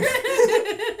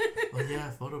 Oh yeah,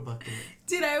 photo bucket.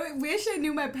 Dude, I wish I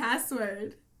knew my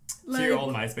password. To your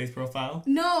old MySpace profile?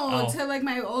 No, Oh. to like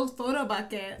my old photo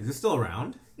bucket. Is it still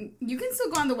around? You can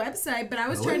still go on the website, but I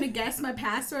was Really? trying to guess my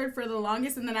password for the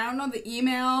longest, and then I don't know the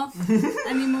email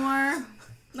anymore.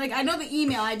 Like, I know the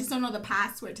email, I just don't know the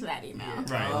password to that email.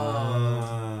 Right.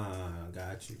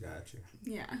 Got you.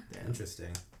 Yeah. Interesting.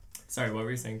 Sorry, what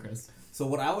were you saying, Chris? So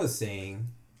what I was saying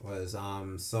was,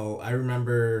 so I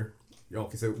remember,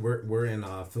 okay, so we're in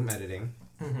film editing,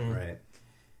 right?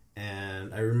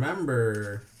 And I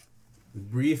remember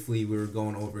briefly we were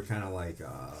going over kind of like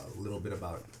a little bit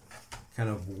about kind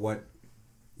of what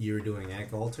you were doing at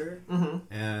Galter,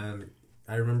 and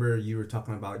I remember you were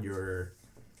talking about your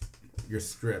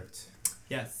script.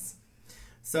 Yes.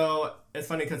 So it's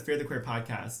funny because Fear the Queer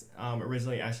podcast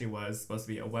originally actually was supposed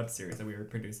to be a web series that we were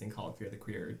producing called Fear the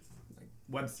Queer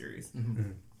web series.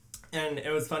 And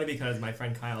it was funny because my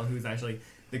friend Kyle, who's actually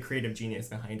the creative genius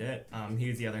behind it,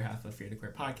 he's the other half of Fear the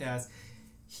Queer podcast.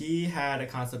 He had a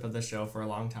concept of the show for a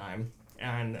long time.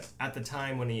 And at the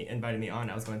time when he invited me on,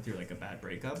 I was going through like a bad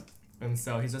breakup. And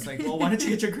so he's just like, well, why don't you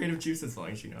get your creative juices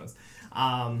flowing? She knows.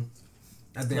 I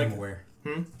think Like- I'm aware.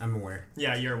 I'm aware.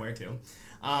 Yeah, you're aware too.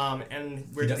 And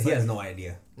we're He just has like, no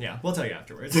idea. yeah, we'll tell you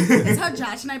afterwards. That's how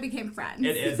Josh and I became friends.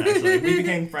 It is actually. We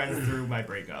became friends through my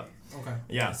breakup. Okay.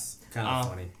 Yes. Kind of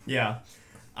funny. Yeah.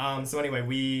 So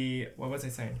anyway, what was I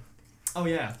saying? Oh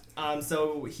yeah.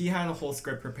 So he had a whole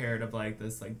script prepared of like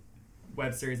this like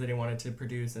web series that he wanted to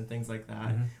produce and things like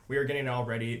that. We were getting it all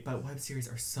ready, but web series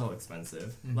are so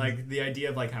expensive. Like the idea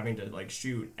of like having to like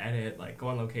shoot, edit, like go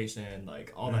on location,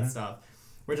 like all that stuff.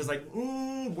 We're just like,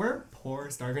 we're poor,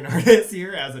 starving artists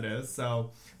here as it is.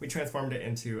 So we transformed it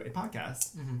into a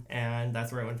podcast, and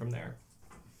that's where I went from there.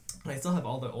 And I still have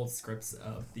all the old scripts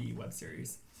of the web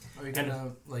series. Are you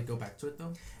gonna like go back to it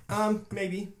though?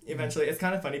 Maybe eventually. It's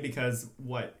kind of funny because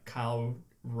what Kyle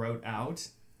wrote out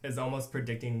is almost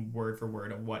predicting word for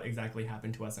word of what exactly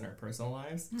happened to us in our personal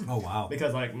lives. Oh wow.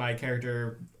 Because like my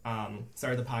character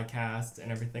started the podcast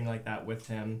and everything like that with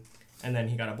him. And then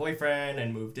he got a boyfriend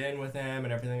and moved in with him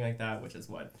and everything like that, which is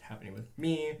what happening with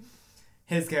me.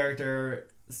 His character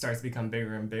starts to become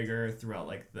bigger and bigger throughout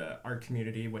like the art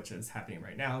community, which is happening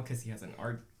right now because he has an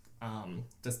art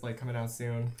display coming out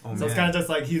soon. Oh, so it's kind of just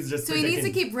like he's just So he needs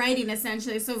to keep writing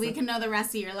essentially so we can know the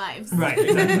rest of your lives. Right,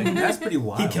 exactly. That's pretty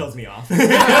wild. He kills me off.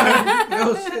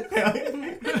 Oh shit.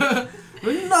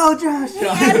 No, Josh. He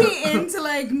had me in to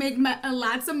like make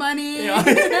lots of money. Yeah.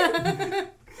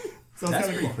 So it's That's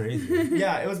kind of pretty cool. crazy.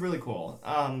 Yeah, it was really cool.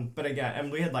 But again,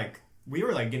 and we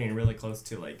were like getting really close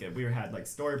to like we had like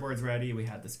storyboards ready. We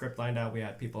had the script lined out. We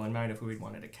had people in mind of who we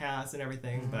wanted to cast and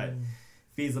everything. But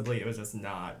feasibly, it was just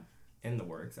not in the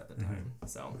works at the time.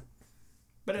 So,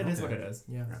 but it is what it is.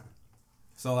 Yeah.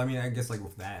 So I mean, I guess like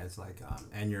with that, it's like,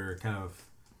 and your kind of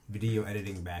video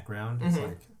editing background, it's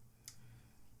like,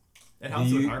 It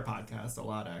helps with our podcast a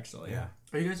lot, actually. yeah.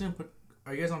 Are you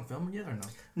guys on film yet or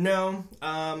no?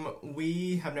 No,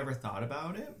 we have never thought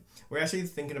about it. We're actually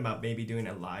thinking about maybe doing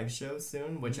a live show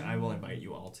soon, which I will invite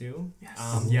you all to.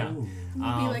 Yes. Yeah. Ooh.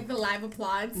 We'll be like the live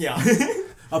applause. Yeah.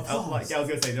 Applause. I was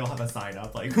gonna say they'll have a sign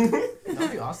up like.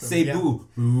 That'd be awesome. Say Yeah. boo.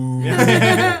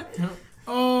 Boo.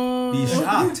 Oh. Be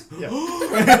shocked. Yeah.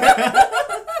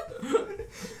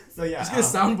 So yeah. Just get a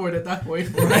soundboard at that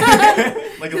point.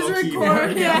 Like a Just little record,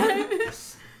 keyboard. yeah.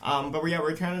 But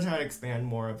we're kind of trying to expand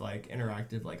more of like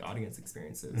interactive like audience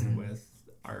experiences with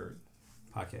our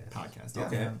podcast. Yeah.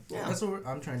 Okay. Yeah. That's what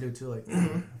I'm trying to do too. Like,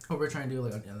 what we're trying to do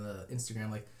like on the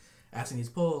Instagram, like asking these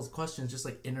polls, questions, just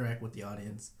like interact with the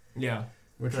audience. Yeah.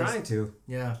 We're trying to.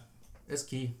 Yeah, it's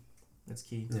key. It's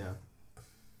key. Yeah.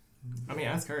 I mean,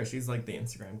 ask her. She's like the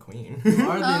Instagram queen. You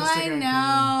are the Oh, I Instagram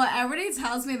know. Everybody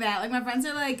tells me that. Like, my friends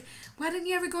are like, why didn't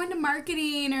you ever go into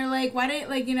marketing? Or, like, why didn't,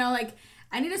 like, you know, like,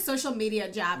 I need a social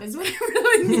media job is what I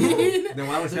really need. Then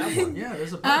why would you have one? Yeah,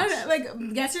 there's a I bunch. don't know,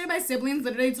 like, yesterday my siblings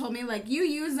literally told me, like, you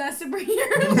use us to bring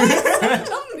your like,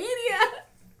 social media.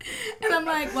 And I'm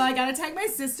like, well, I gotta tag my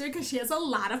sister because she has a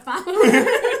lot of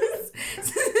followers.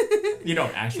 You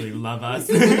don't actually love us.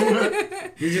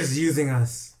 You're just using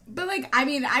us. But, like, I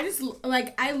mean, I just,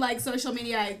 like, I like social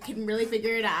media. I can really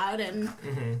figure it out. And,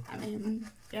 I mean,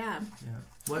 yeah.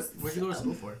 Where'd you go to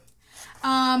school for?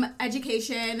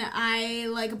 Education. I,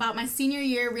 like, about my senior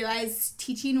year, realized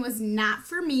teaching was not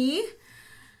for me.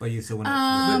 But you still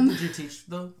want What did you teach,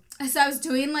 though? So I was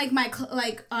doing, like, my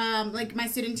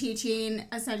student teaching,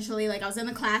 essentially. Like, I was in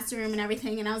the classroom and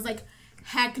everything. And I was like,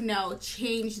 heck no,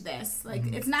 change this.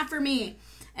 Like, it's not for me.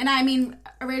 And I mean,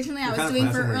 originally I was doing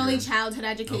for early childhood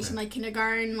education, like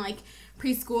kindergarten, like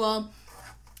preschool.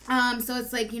 So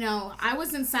it's like, you know, I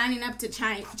wasn't signing up to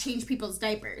change people's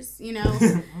diapers, you know.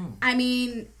 I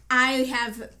mean, I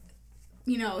have,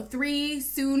 you know, 3,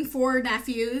 soon 4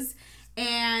 nephews.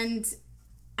 And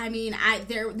I mean,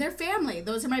 they're family.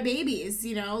 Those are my babies,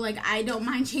 you know. Like, I don't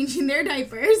mind changing their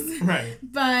diapers. Right.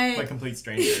 But like complete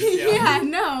strangers. Yeah,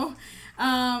 no.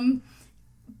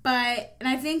 But, and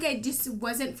I think it just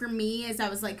wasn't for me as I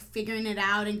was, like, figuring it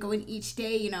out and going each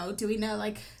day, you know, doing the,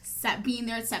 like, being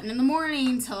there at 7 in the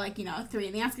morning till, like, you know, 3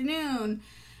 in the afternoon.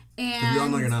 And we all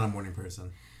know you're not a morning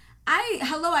person.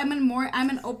 I'm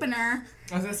an opener.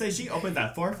 I was gonna say, she opened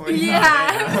at 4:45.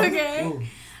 Yeah, okay. Ooh.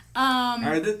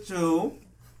 I did too.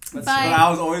 But I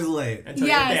was always late. Until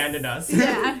you abandoned us.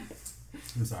 Yeah.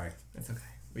 I'm sorry. It's okay.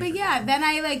 But yeah, then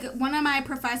one of my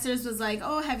professors was like,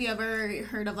 oh, have you ever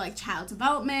heard of, like, child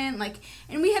development? Like,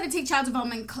 and we had to take child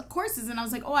development courses, and I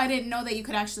was like, oh, I didn't know that you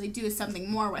could actually do something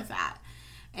more with that.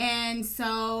 And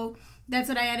so that's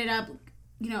what I ended up,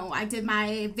 you know, I did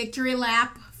my victory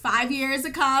lap, 5 years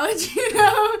of college, you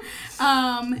know?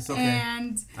 It's okay.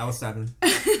 And I was 7.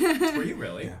 Were you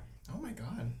really? Yeah. Oh my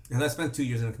God. And I spent 2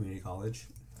 years in a community college.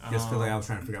 Just because I was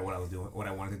trying to figure out what I was doing, what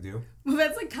I wanted to do. Well,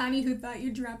 that's like Connie who thought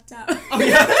you dropped out. Oh,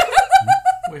 yeah.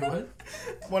 Wait, what?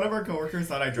 One of our coworkers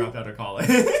thought I dropped out of college.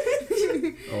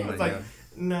 Oh my God.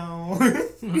 No.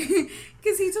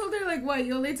 Because he told her, like, what,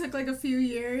 you only took, like, a few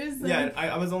years? Like... Yeah,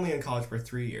 I was only in college for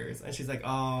 3 years. And she's like,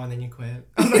 oh, and then you quit.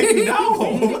 I was like,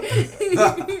 no.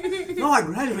 No, I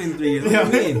graduated in 3 years.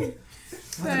 What do you mean?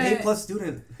 I was an A+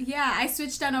 student. Yeah, I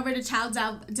switched on over to child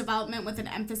development with an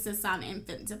emphasis on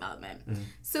infant development. Mm-hmm.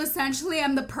 So essentially,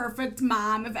 I'm the perfect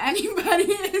mom if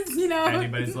anybody is, you know.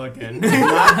 Anybody's looking.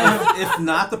 if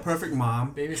not the perfect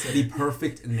mom, babysitter. The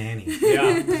perfect nanny.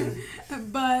 Yeah.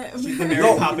 But she's the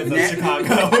Mary Poppins of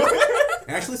Chicago.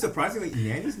 Actually, surprisingly,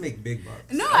 nannies make big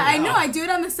bucks. No, I know. I do it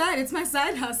on the side. It's my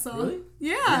side hustle. Really?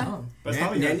 Yeah. But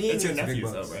it's your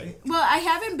nephews, though, right? Well, I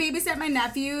haven't babysat my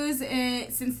nephews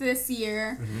since this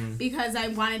year because I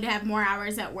wanted to have more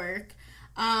hours at work.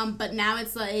 But now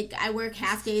it's like I work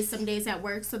half days, some days at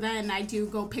work. So then I do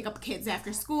go pick up kids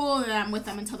after school, and I'm with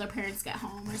them until their parents get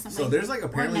home or something. So there's like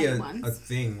apparently a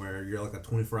thing where you're like a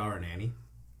 24-hour nanny.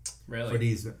 Really? For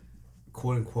these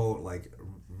quote unquote like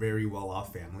very well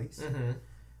off families. Mm-hmm.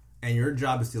 And your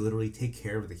job is to literally take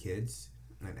care of the kids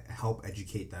and help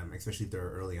educate them, especially if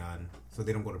they're early on, so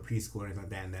they don't go to preschool or anything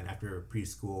like that. And then after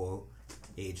preschool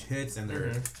age hits and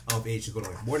they're of age to go to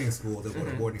like boarding school, they'll go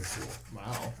to boarding school.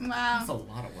 Wow. That's a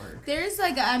lot of work. There's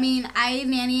like, I mean, I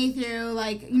nanny through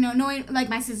like, you know, knowing like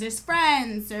my sister's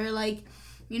friends or like,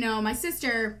 you know, my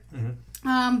sister,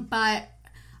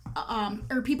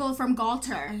 or people from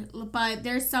Galter. But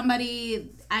there's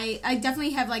somebody I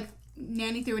definitely have like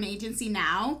nanny through an agency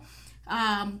now.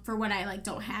 For when I like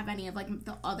don't have any of like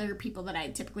the other people that I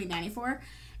typically nanny for,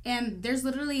 and there's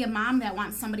literally a mom that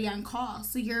wants somebody on call,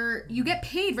 so you get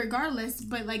paid regardless.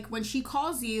 But like when she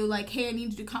calls you, like, hey, I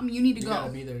need you to come, you need to go.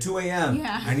 Be there. 2 a.m.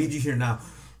 Yeah, I need you here now.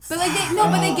 But like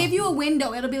but they give you a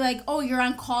window. It'll be like, oh, you're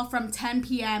on call from 10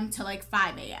 p.m. to like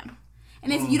 5 a.m.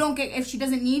 And if she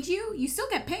doesn't need you, you still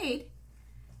get paid.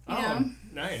 You know?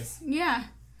 Nice. Yeah.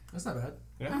 That's not bad.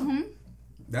 Yeah.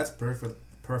 That's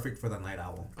perfect for the night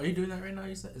owl. Are you doing that right now?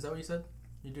 Is that what you said?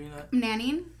 You're doing that?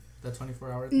 Nannying? That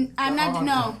 24 hours? I'm not.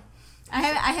 No. I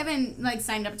haven't like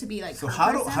signed up to be like. So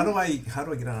how do I get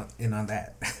in on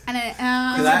that? And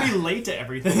I'll be late to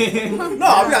everything. No,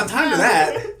 I'll be on time to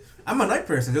that. I'm a night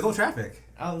person. There's no traffic.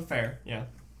 Oh, fair. Yeah.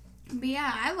 But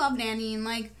yeah, I love nannying.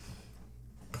 Like,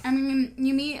 I mean,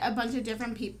 you meet a bunch of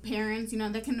different parents, you know,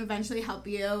 that can eventually help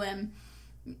you. And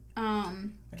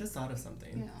I just thought of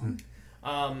something. You know.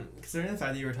 Considering the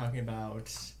fact that you were talking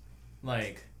about,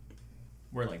 like,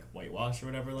 we're like whitewash or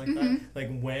whatever like that.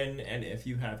 Like, when and if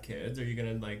you have kids, are you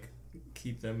gonna like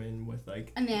keep them in with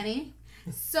like a nanny?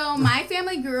 So my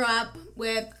family grew up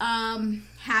with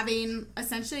having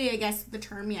essentially, I guess the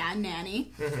term,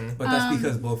 nanny. But that's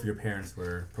because both your parents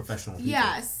were professional people.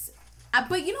 Yes.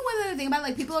 But you know one other thing about,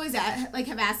 like, people always have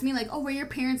asked me, like, oh, were your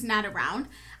parents not around?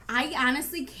 I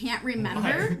honestly can't remember.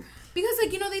 Why? Because,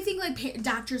 like, you know, they think, like,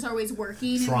 doctors are always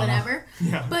working Trauma. and whatever.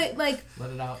 Yeah. But, like, Let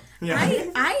it out. Yeah.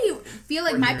 I feel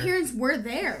like We're my here. parents were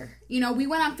there. You know, we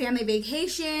went on family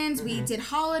vacations. We did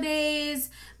holidays.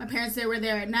 My parents, they were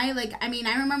there at night. Like, I mean,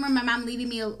 I remember my mom leaving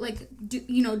me, like,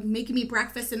 making me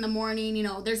breakfast in the morning. You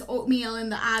know, there's oatmeal in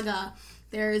the aga.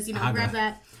 There's, you know, Aga. grab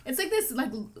that. It's like this,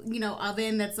 like, you know,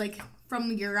 oven that's, like, from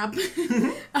Europe.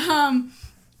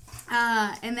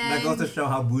 And then... That goes to show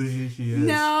how bougie she is.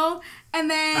 No. And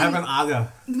then... I have an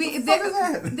aga.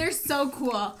 They're so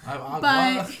cool. But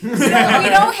But we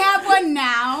don't have one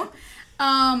now.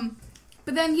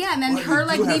 But then, yeah, and then Well, her, you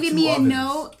like, do have leaving two me a ovens.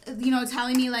 note, you know,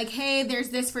 telling me, like, hey, there's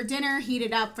this for dinner, heat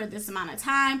it up for this amount of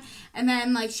time. And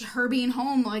then, like, her being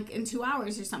home, like, in 2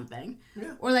 hours or something.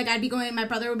 Yeah. Or, like, I'd be going, my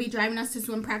brother would be driving us to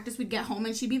swim practice, we'd get home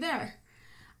and she'd be there.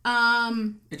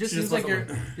 it just She seems just like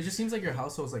wasn't it just seems like your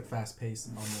household's like fast paced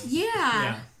almost.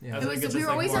 Yeah. Yeah. I It like was, it's we just, were like,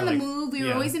 always more on the like- move. We were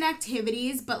yeah. always in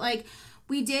activities, but like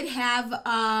we did have,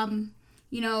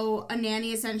 you know, a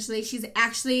nanny essentially. She's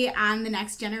actually on the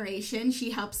next generation.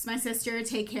 She helps my sister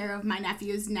take care of my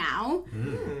nephews now.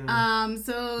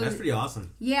 So That's pretty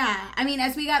awesome. yeah, I mean,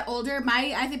 as we got older,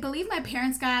 I believe my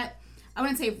parents got, I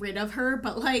wouldn't say rid of her,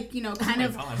 but like, you know, kind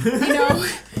of, God. you know.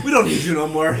 We don't need you no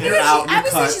more. You're out. You're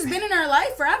Obviously, cut. she's been in our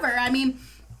life forever. I mean,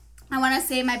 I want to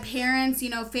say my parents, you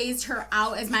know, phased her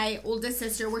out as my oldest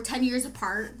sister. We're 10 years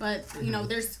apart, but, you know,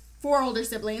 there's 4 older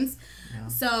siblings. Yeah.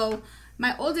 So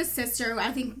my oldest sister,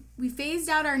 I think we phased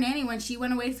out our nanny when she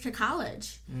went away to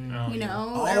college, Oh, you yeah.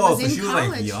 know, or Oh, was so in she was college.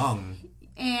 like young.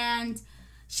 And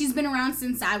she's been around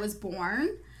since I was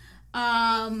born.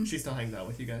 She still hangs out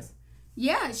with you guys.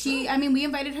 Yeah, I mean, we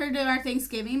invited her to our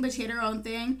Thanksgiving, but she had her own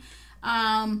thing.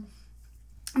 I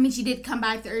mean, she did come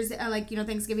by Thursday, like, you know,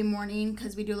 Thanksgiving morning,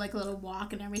 because we do, like, a little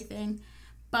walk and everything.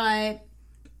 But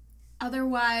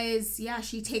otherwise, yeah,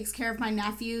 she takes care of my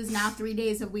nephews now 3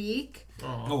 days a week.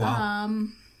 Oh, wow.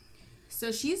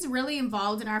 So she's really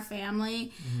involved in our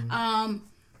family.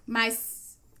 My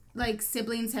like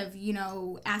siblings have, you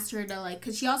know, asked her to like,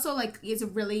 because she also like is a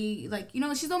really like, you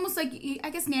know, she's almost like, I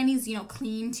guess nannies, you know,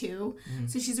 clean too.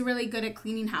 So she's really good at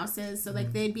cleaning houses. So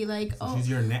like they'd be like, oh, She's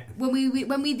your net. when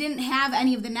we didn't have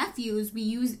any of the nephews,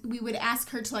 we would ask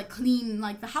her to like clean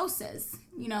like the houses.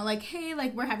 You know, like, hey,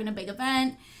 like we're having a big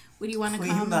event. Would you want to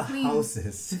Clean come the clean?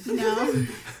 houses. You know,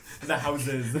 The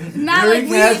houses. not Very like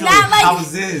casually, not like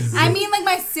houses. I mean, like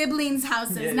my siblings'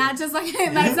 houses, Yeah. not just like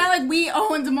it's not like we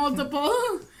owned multiple.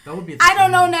 That would be. I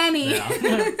don't know nanny.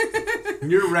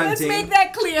 You're Let's renting. make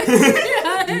that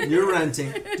clear. You're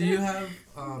renting. Do you have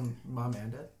mom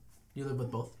and dad? You live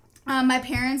with both? My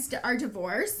parents are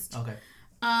divorced. Okay.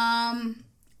 And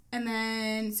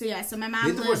then so my mom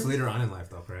They divorced lived, later on in life,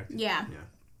 though, correct? yeah. Yeah.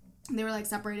 They were like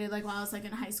separated like while I was like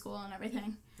in high school and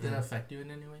everything. Did it affect you in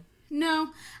any way? No,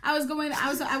 I went away. No. Not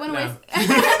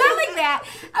like that.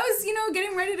 I was, you know,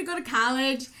 getting ready to go to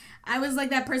college. I was like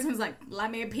that person who's like, let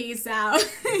me peace out,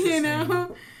 you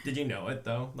know? Did you know it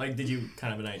though? Like, did you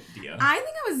kind of an idea? I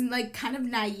think I was like kind of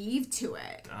naive to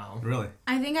it. Oh. Really?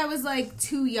 I think I was like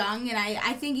too young, and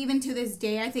I think even to this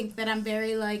day, I think that I'm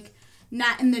very like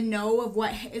not in the know of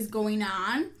what is going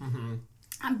on. Mm-hmm.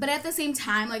 But at the same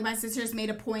time, like my sister's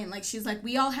made a point, like she's like,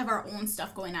 we all have our own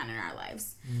stuff going on in our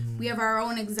lives. We have our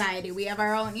own anxiety. We have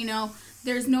our own, you know,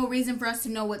 there's no reason for us to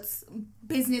know what's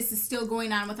business is still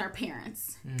going on with our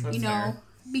parents, That's you know, fair.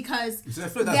 because So I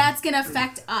feel like that's going to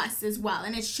affect us as well.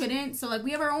 And it shouldn't. So like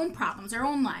we have our own problems, our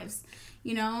own lives,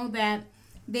 you know, that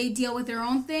they deal with their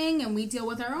own thing and we deal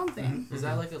with our own thing. Is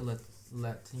that like a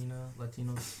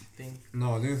Latino thing?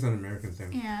 No, I think it's an American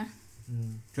thing. Yeah.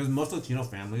 Because most Latino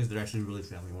families, they're actually really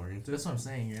family oriented. That's what I'm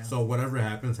saying. Yeah. So whatever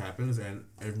happens, and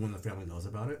everyone in the family knows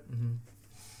about it. Mm-hmm.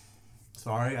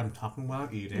 Sorry, I'm talking while I'm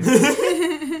eating.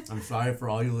 I'm sorry for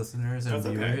all you listeners and That's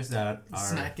okay. viewers that are...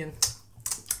 Snacking.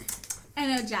 I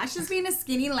know Josh is being a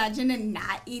skinny legend and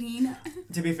not eating.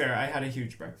 To be fair, I had a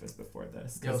huge breakfast before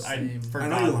this. 'Cause Yo, I same.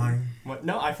 forgot. I know you're lying. What?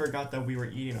 No, I forgot that we were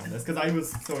eating on this because I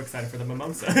was so excited for the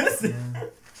mimosas. Yeah.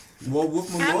 Well,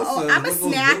 with mimosas, I'm a what goes good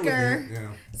with snacker. it?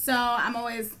 Yeah. So I'm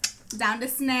always down to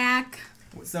snack.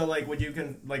 So, like, would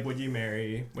you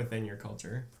marry within your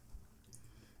culture?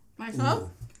 Myself?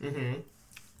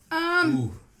 Mm-hmm.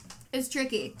 Ooh. It's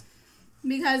tricky.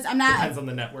 Because I'm not... Depends on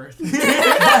the net worth.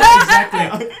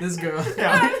 Exactly. This girl.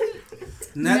 Yeah.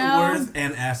 Net No. worth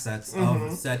and assets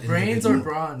of said Brains or individual.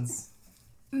 bronze?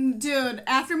 Dude,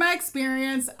 after my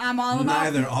experience, I'm all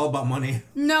about... Neither. All about money.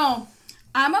 No.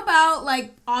 I'm about,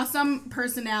 like, awesome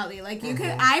personality. Like, you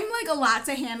could... I'm, like, a lot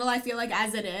to handle, I feel like,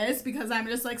 as it is. Because I'm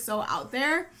just, like, so out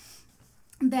there.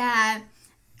 That...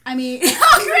 I mean...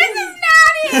 Oh,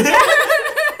 Chris is naughty!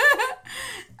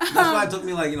 That's why it took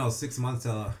me 6 months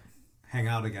to hang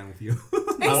out again with you.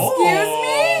 Excuse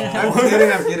me? I'm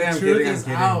kidding. I'm Truth kidding. is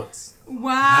out.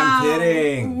 Wow. I'm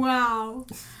kidding. Wow.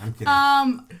 I'm kidding.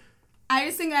 I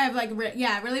just think I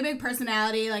have really big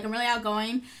personality. Like I'm really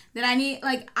outgoing. That I need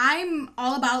I'm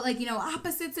all about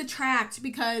opposites attract,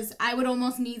 because I would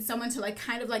almost need someone to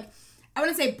kind of I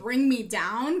wouldn't say bring me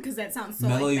down, because that sounds so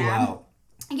mellow you bad. out.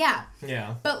 Yeah.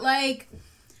 But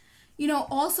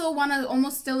also want to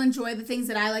almost still enjoy the things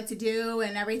that I like to do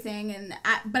and everything.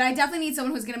 But I definitely need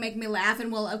someone who's gonna make me laugh and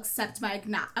will accept my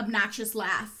obnoxious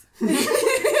laugh.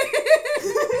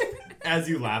 As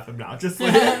you laugh obnoxiously.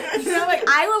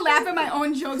 I will laugh at my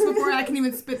own jokes before I can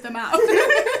even spit them out.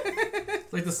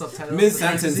 Like the subtitles.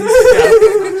 Mid-sentence.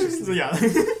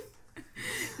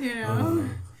 Yeah. Oh,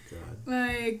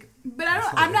 God. But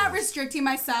I'm not restricting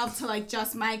myself to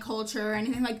just my culture or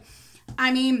anything.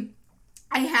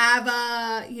 I have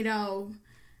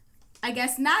I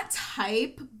guess not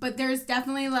type, but there's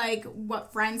definitely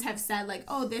what friends have said,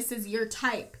 oh, this is your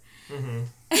type. Mm-hmm.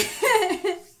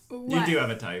 You do have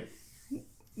a type.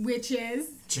 Which is?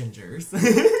 Gingers.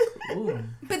 Ooh.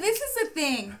 But this is the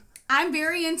thing. I'm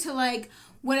very into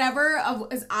whatever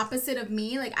is opposite of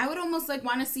me. I would almost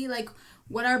want to see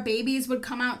what our babies would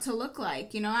come out to look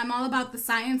like. I'm all about the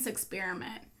science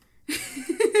experiment.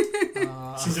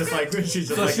 She's just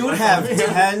So she would have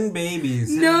 10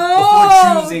 babies No!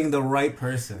 before choosing the right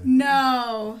person.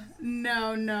 No.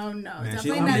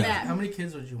 Definitely not that. How many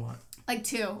kids would you want?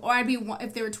 2. Or I'd be one,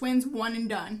 if they were twins, one and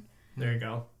done. There you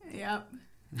go. Yep.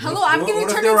 Hello, I'm getting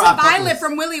turned into Violet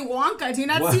from Willy Wonka. Do you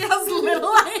not see how little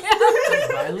I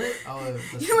am? Violet? Oh,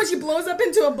 You know when she blows up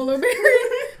into a blueberry?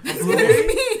 That's gonna be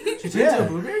me. She turned into a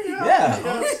blueberry? Yeah.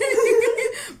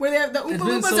 Where the Oompa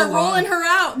Loompas so are rolling her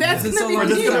out. That's It's gonna been so long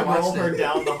be We're just me. gonna roll her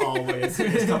down the hallway as soon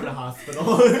as she's coming to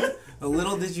hospital.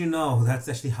 Little did you know, that's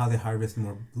actually how they harvest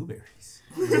more blueberries.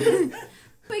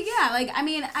 But yeah,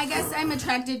 I guess I'm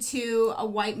attracted to a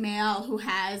white male who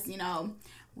has,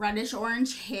 reddish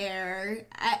orange hair.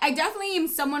 I definitely am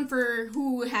someone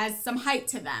who has some height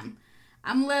to them.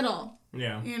 I'm little.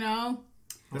 Yeah.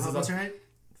 What's your height?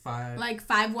 5.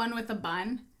 5'1" with a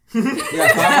bun. Yeah,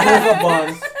 5'1" with a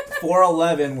bun,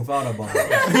 4'11" without a bun.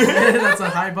 That's a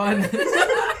high bun.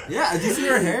 Yeah, did you see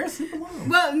her hair? Super long.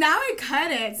 Well, now I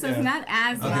cut it, so it's not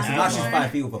as long. Okay, so now she's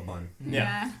 5 feet with a bun.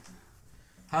 Yeah.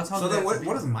 How tall? So then,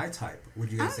 what is my type? Would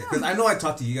you guys say? Because I know I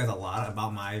talked to you guys a lot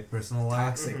about my personal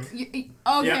life. Toxic. Okay.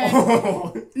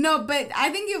 Yeah. No, but I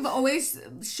think you've always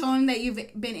shown that you've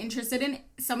been interested in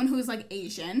someone who's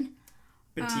Asian.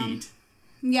 Petite.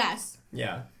 Yes.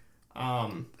 Yeah.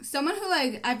 Someone who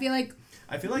I feel like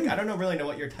I don't really know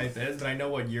what your type is, but I know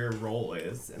what your role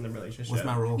is in the relationship. What's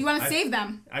my role? you want to save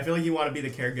them. I feel like you want to be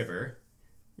the caregiver.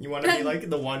 You want to be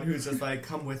the one who's just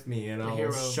come with me and I'll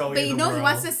show you But the world. he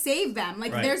wants to save them.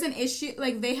 Right. There's an issue.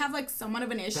 They have somewhat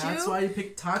of an issue. That's why you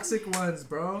pick toxic ones,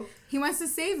 bro. He wants to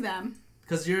save them.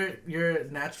 Because your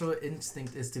natural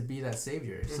instinct is to be that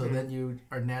savior. So then you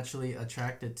are naturally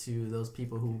attracted to those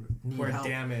people who need help.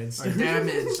 Damaged. Are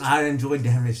damaged. I enjoy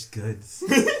damaged goods.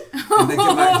 and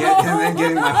then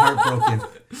getting my heart broken.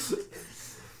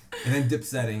 And then dip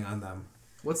setting on them.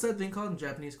 What's that thing called in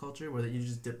Japanese culture where you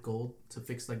just dip gold to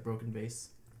fix broken vase?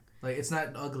 It's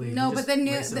not ugly. No, but the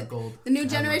new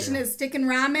generation is sticking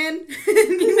ramen.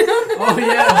 Oh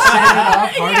yeah, shading it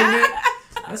off, hardening it.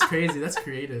 That's crazy. That's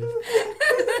creative.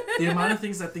 The amount of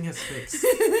things that thing has fixed.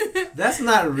 That's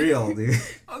not real, dude.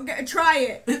 Okay, try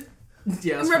it.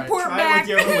 Yeah, let's Report Try back. with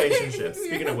your relationship.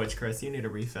 Speaking of which, Chris, you need a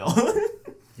refill.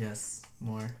 Yes,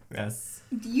 more. Yes.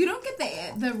 You don't get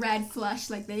the red flush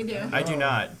like they do. I do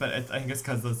not, but I think it's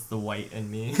because it's the white in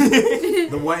me.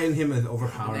 The white in him is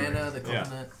overpowering. Banana, the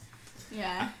coconut.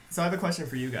 Yeah. So I have a question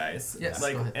for you guys. Yes,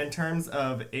 go ahead. In terms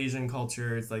of Asian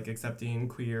cultures, accepting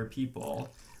queer people,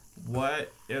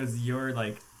 what is your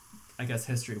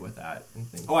history with that and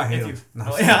things? Oh, I hate him.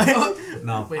 No, yeah.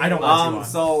 No, Wait, I don't want you on.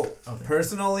 So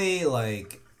personally,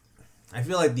 I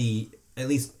feel like at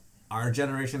least our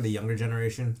generation, the younger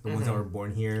generation, the ones that were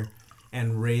born here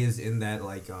and raised in that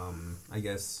I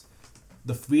guess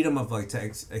the freedom of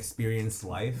to experience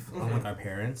life, unlike our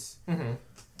parents. Mm-hmm.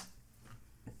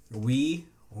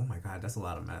 Oh my god, that's a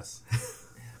lot of mess.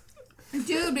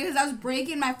 Dude, because I was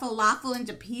breaking my falafel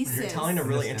into pieces. You're telling a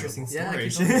really interesting story.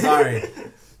 Yeah, Sorry.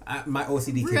 My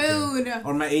OCD kicked Rude. in.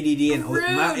 Or my ADD and Rude.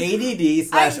 my ADD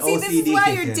slash OCD this is why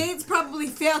kicked your in. dates probably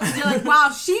failed because you're wow,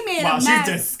 she made Wow, a she's mess.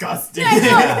 disgusting. Yeah, I know.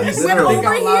 Yeah, when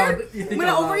literally.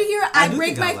 over here, I do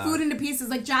break think my out loud. food into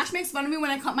pieces. Josh makes fun of me when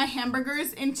I cut my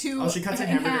hamburgers into. Oh, she cuts her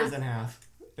hamburgers in half.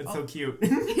 It's so cute.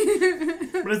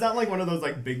 But is that like one of those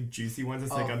like big juicy ones?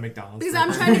 It's like a McDonald's. Because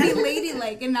I'm trying to be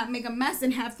ladylike and not make a mess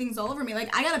and have things all over me.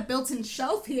 Like, I got a built-in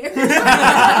shelf here.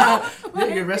 Yeah, you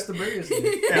can rest the burgers.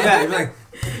 Yeah, you're like,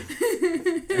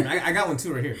 I got one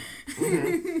too right here.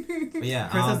 But yeah,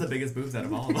 Chris has the biggest boobs out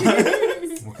of all of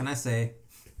us. What can I say?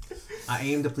 I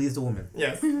aim to please the woman.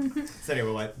 Yes. So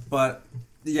anyway, what? But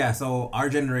yeah, so our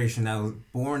generation that was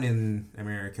born in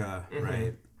America,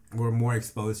 right? We're more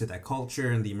exposed to that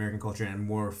culture and the American culture, and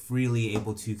more freely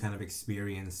able to kind of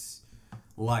experience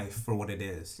life for what it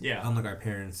is. Yeah. Unlike our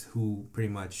parents, who pretty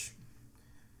much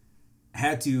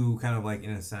had to kind of like, in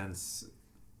a sense,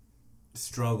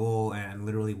 struggle and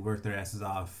literally work their asses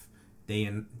off day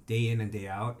in and day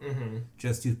out,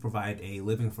 just to provide a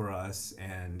living for us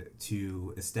and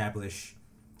to establish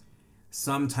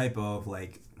some type of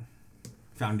like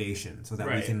foundation so that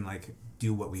we can like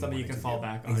do what we want. Something you can fall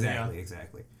back on.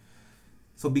 Exactly.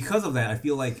 So because of that, I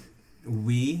feel like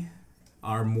we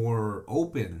are more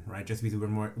open, right? Just because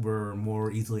we're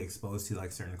more easily exposed to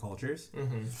like certain cultures.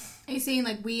 Are you saying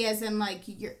like we as in like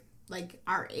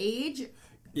our age?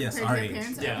 Yes, our age.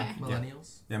 Parents? Yeah. Okay.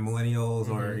 Millennials. Yeah, millennials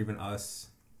or even us.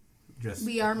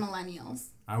 We are millennials.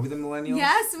 Are we the millennials?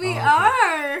 Yes, we okay.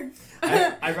 are.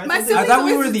 I read My something. I thought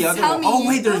we were always the other tell one. me, Oh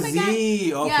wait, there's my Z.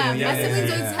 God. Okay, Yeah, my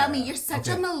siblings always tell me, yeah. you're such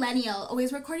a millennial,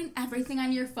 always recording everything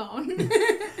on your phone.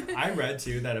 I read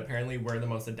too that apparently we're the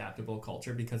most adaptable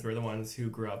culture because we're the ones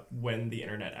who grew up when the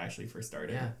internet actually first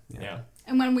started. Yeah.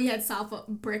 And when we had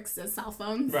bricks as cell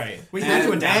phones. Right. We had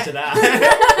to adapt to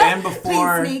that. And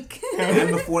before Please, Snake. and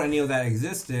before any of that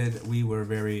existed, we were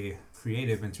very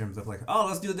creative in terms of like, oh,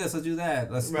 let's do this, let's do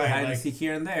that, let's hide and seek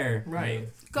here and there. Right.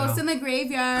 Ghost in the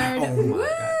graveyard. Oh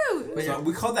my Woo! God. So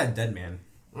we call that Dead Man.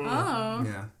 Oh.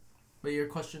 Yeah. But your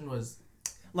question was,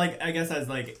 Like, I guess as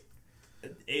like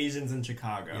Asians in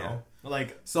Chicago. Yeah.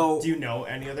 Like, So do you know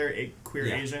any other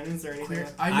queer Asians or anything? queer.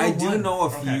 I do one. know a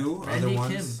Okay. few Randy other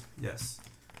ones. Kim. Yes.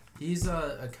 He's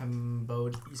a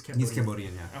Cambodian. He's Cambodian. He's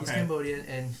Cambodian, yeah. He's Okay. Cambodian,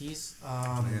 and he's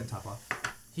I gotta top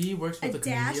off. he works with A the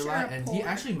community dash a or lot, a and he pour?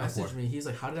 actually A pour. messaged me. He's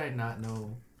like, "How did I not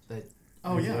know that?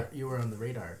 Oh, yeah. you were on the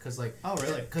radar?" Because like, Oh,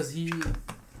 really? Because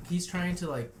he's trying to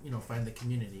like find the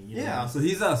community. You Yeah. know? So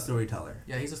he's a storyteller.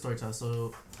 Yeah, he's a storyteller.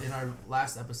 So in our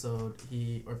last episode,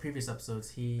 previous episodes,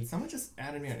 he Someone just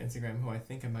added me on Instagram who I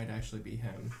think it might actually be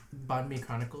him. Bond Me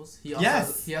Chronicles. He also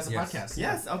Yes! he has a Yes. podcast.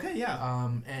 Yes. Okay. Yeah.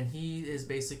 And he is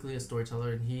basically a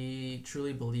storyteller, and he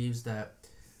truly believes that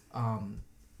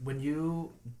when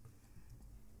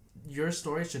your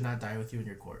story should not die with you in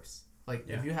your corpse. Like,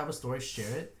 if you have a story,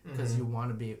 share it, because you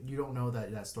don't know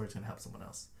that story's going to help someone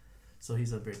else. So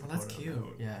he's a big that's proponent of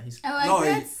cute. that. Yeah, he's... I like No,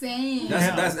 that saying.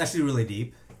 That's actually really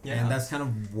deep. Yeah. And that's kind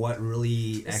of what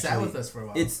really It's actually sat with us for a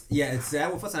while. It's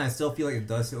sad with us, and I still feel like it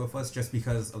does sit with us just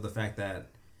because of the fact that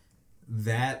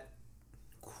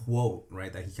quote,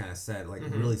 right, that he kind of said, like,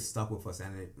 really stuck with us,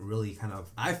 and it really kind of,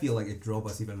 I feel like it drove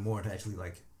us even more to actually,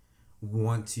 like,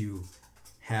 want to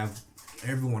have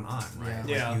everyone on, right?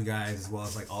 Yeah. Like you guys, as well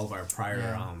as, like, all of our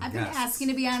prior I've been guests. asking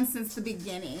to be on since the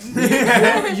beginning.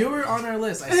 you were on our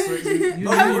list. I swear. You knew you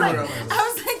were I on was our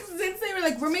list. like, since they were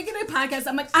like, we're making a podcast,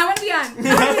 I'm like, I want to be on. I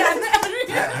want to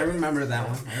be on. I remember that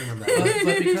one. I remember that one.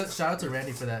 But because shout out to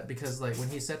Randy for that, because like when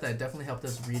he said that, it definitely helped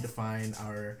us redefine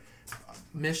our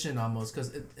mission almost.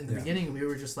 Because in the beginning we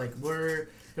were just like, we're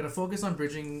gonna focus on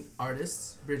bridging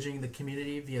artists, bridging the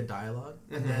community via dialogue,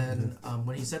 and then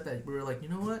when he said that, we were like, you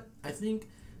know what? I think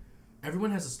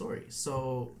everyone has a story.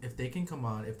 So if they can come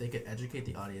on, if they could educate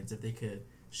the audience, if they could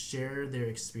share their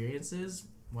experiences,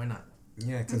 why not?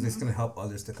 Yeah, because it's going to help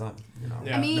others to come. You know?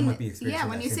 Yeah. I mean, That might be experiencing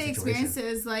when that you same say situation.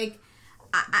 experiences, like,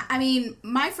 I mean,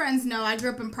 my friends know I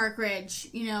grew up in Park Ridge,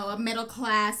 a middle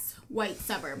class white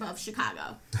suburb of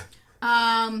Chicago.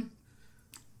 I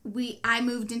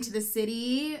moved into the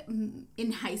city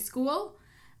in high school.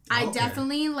 I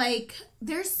definitely, like,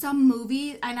 there's some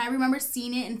movie, and I remember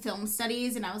seeing it in film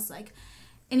studies, and I was like,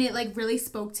 and it, like, really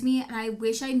spoke to me, and I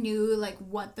wish I knew, like,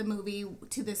 what the movie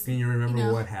to this... Can you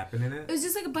remember what happened in it? It was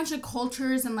just, like, a bunch of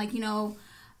cultures and, like,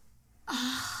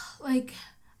 like,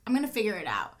 I'm gonna figure it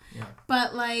out. Yeah.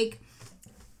 But, like,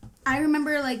 I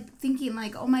remember, like, thinking,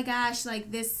 like, oh, my gosh,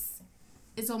 like, this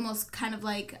is almost kind of,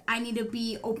 like, I need to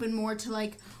be open more to,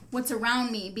 like, what's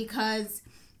around me because...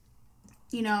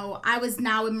 I was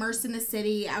now immersed in the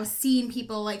city. I was seeing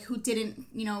people, like, who didn't,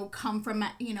 come from,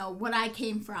 what I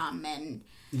came from. And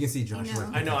You can see Josh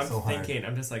like, I know. I'm so hard. thinking.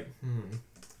 I'm just like,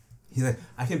 He's like,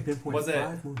 I can pinpoint Was it-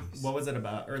 5 movies. what was it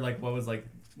about? Or like, what was like,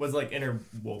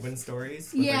 interwoven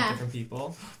stories with like different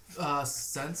people?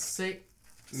 Sense8.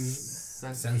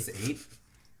 Sense8?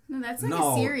 no, that's like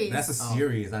a series. that's a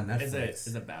series on Netflix.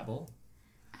 Is it Babel?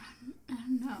 I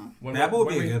don't know. That would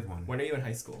be a good one. When are you in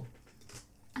high school?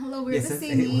 Hello, we're the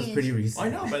same It was age. pretty recent. I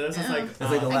know, but this is like... It's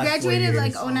like the I last 4 graduated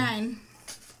years. like 09.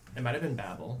 It might have been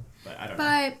Babel, but I don't know.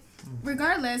 But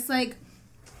regardless, like,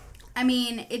 I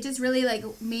mean, it just really like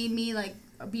made me like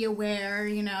be aware,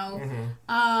 you know,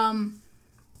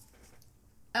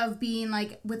 of being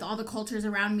like with all the cultures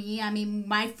around me. I mean,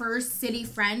 my first city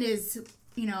friend is,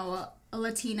 you know, a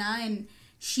Latina, and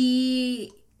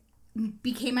she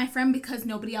became my friend because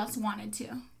nobody else wanted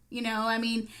to. You know, I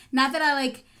mean, not that I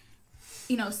like,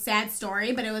 you know, sad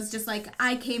story, but it was just like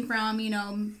I came from, you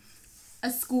know, a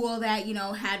school that, you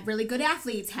know, had really good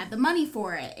athletes, had the money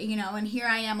for it, you know, and here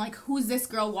I am like, who's this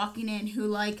girl walking in who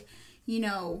like, you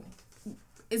know,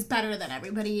 is better than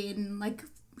everybody in like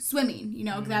swimming, you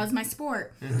know, 'cause that was my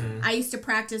sport. I used to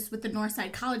practice with the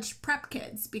Northside College prep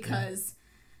kids because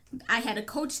I had a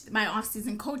coach, my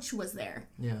off-season coach was there.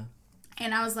 Yeah.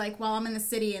 And I was like, well, I'm in the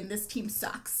city and this team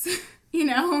sucks, you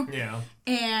know? Yeah.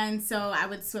 And so I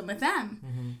would swim with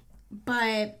them.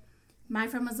 But my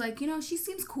friend was like, you know, she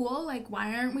seems cool. Like,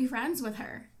 why aren't we friends with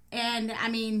her? And, I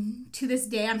mean, to this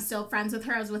day, I'm still friends with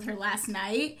her. I was with her last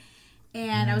night.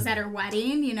 And I was at her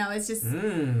wedding. You know, it's just,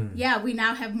 yeah, we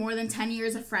now have more than 10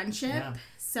 years of friendship. Yeah.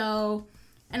 So,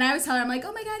 and I always tell her, I'm like,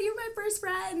 oh, my God, you're my first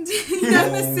friend. You know,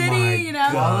 in the city, you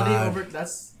know.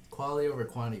 That's quality over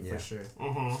quantity for sure.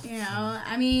 You know,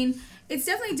 I mean, it's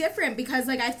definitely different because,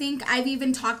 like, I think I've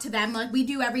even talked to them. Like, we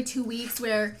do every 2 weeks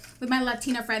where, with my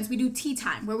Latina friends, we do tea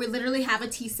time where we literally have a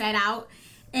tea set out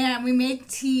and we make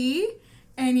tea.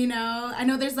 And, you know, I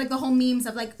know there's, like, the whole memes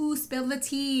of, like, ooh, spill the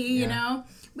tea, you know,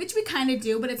 which we kind of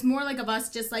do. But it's more, like, of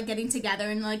us just, like, getting together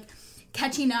and, like,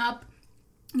 catching up.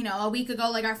 You know, a week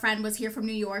ago, like, our friend was here from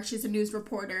New York. She's a news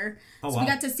reporter. So we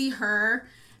got to see her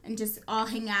and just all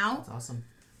hang out. That's awesome.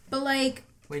 But, like...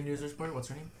 Wait, news reporter? What's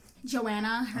her name?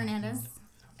 Joanna Hernandez.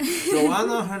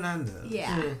 Joanna Hernandez.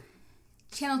 Yeah.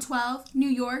 Channel 12, New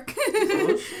York.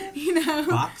 You know?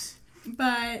 Fox?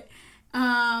 But,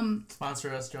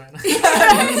 Sponsor us, Joanna.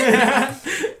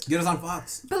 Get us on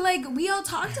Fox. But, like, we all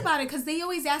talked about it because they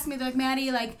always ask me, they're like, Maddie,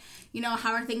 like, you know,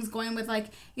 how are things going with, like,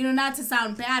 you know, not to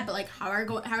sound bad, but, like, how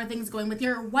are things going with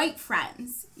your white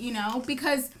friends, you know?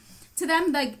 Because to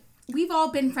them, like, we've all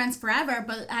been friends forever,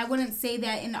 but I wouldn't say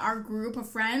that in our group of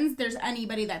friends there's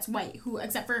anybody that's white, who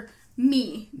except for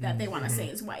me, that they want to say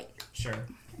is white. Sure.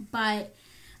 But,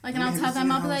 like, and I'll tell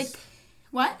them, I'll be like,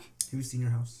 what? Have you seen your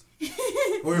house?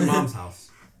 Or your mom's house?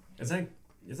 Isn't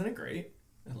it great?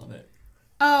 I love it.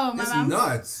 Oh, my It's mom's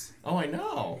nuts. Oh, I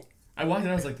know. I walked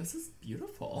in, I was like, this is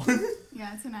beautiful.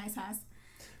 Yeah, it's a nice house.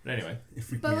 But anyway. It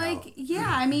freaked But, me like, out. yeah,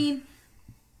 I mean,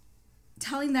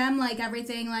 telling them, like,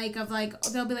 everything, like, of, like,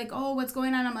 they'll be like, oh, what's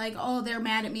going on? I'm like, oh, they're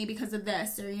mad at me because of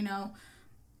this. Or, you know,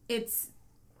 it's,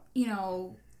 you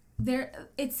know,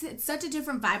 it's such a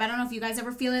different vibe. I don't know if you guys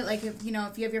ever feel it. Like, if, you know,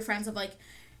 if you have your friends of, like,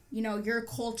 you know, your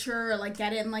culture or, like,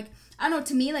 get it. And, like, I don't know,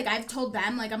 to me, like, I've told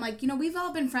them, like, I'm like, you know, we've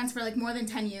all been friends for, like, more than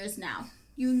 10 years now.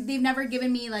 They've never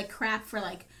given me, like, crap for,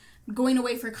 like, going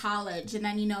away for college and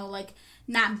then, you know, like,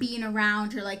 not being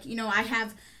around or, like, you know, I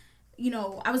have... You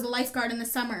know, I was a lifeguard in the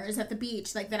summers at the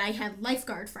beach, like, that I had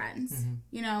lifeguard friends,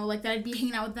 you know, like, that I'd be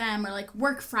hanging out with them, or, like,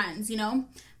 work friends, you know,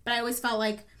 but I always felt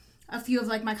like a few of,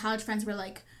 like, my college friends were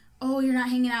like, oh, you're not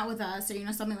hanging out with us, or, you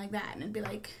know, something like that, and it'd be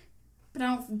like, but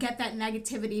I don't get that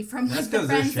negativity from, like, the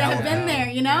friends that have been there,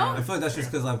 you know? I feel like that's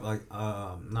just because, like,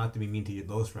 not to be mean to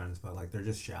those friends, but, like, they're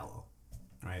just shallow,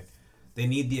 right? They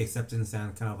need the acceptance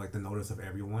and kind of, like, the notice of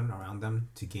everyone around them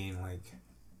to gain, like...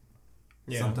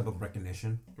 some type of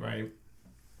recognition. Right.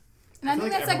 And I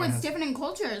think that's, like, what's different in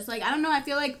cultures. Like, I don't know, I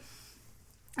feel like,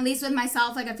 at least with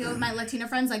myself, like, I feel with my Latina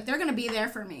friends, like, they're going to be there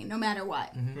for me no matter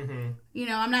what. You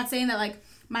know, I'm not saying that, like,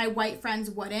 my white friends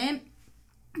wouldn't,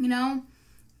 you know,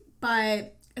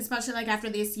 but especially, like, after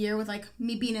this year with, like,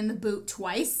 me being in the boot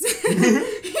twice. You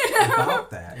know?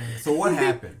 About that. So what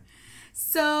happened?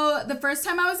 So, the first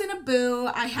time I was in a boot,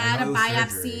 I had a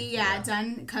biopsy, surgery.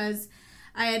 done because...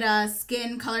 I had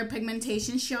skin color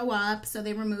pigmentation show up, so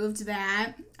they removed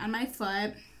that on my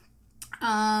foot.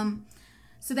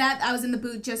 So that I was in the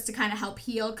boot just to kind of help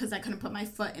heal because I couldn't put my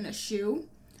foot in a shoe.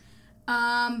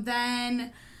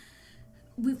 Then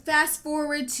we fast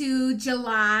forward to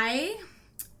July.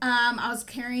 I was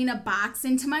carrying a box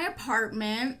into my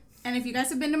apartment. And if you guys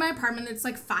have been to my apartment, it's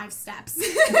like 5 steps.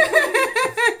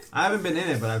 I haven't been in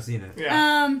it, but I've seen it.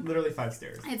 Yeah, literally 5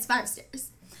 stairs. It's 5 stairs.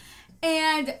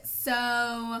 And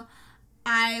so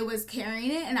I was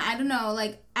carrying it, and I don't know,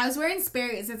 like, I was wearing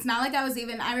Sperry's. It's not like I was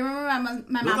even, I remember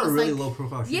my mom was really like, low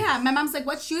profile shoes. Yeah, my mom's like,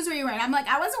 what shoes were you wearing? I'm like,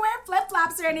 I wasn't wearing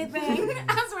flip-flops or anything.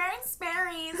 I was wearing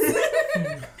Sperry's.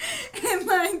 And,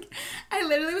 like, I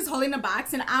literally was holding a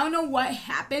box, and I don't know what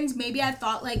happened. Maybe I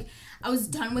thought, like, I was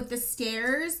done with the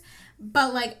stairs,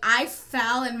 but, like, I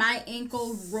fell, and my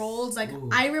ankle rolled. Like, ooh.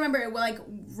 I remember it, like,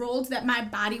 rolled that my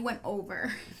body went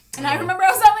over. And I remember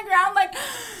I was on the ground, like,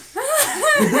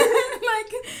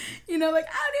 like, you know, like,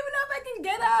 I don't even know if I can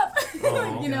get up,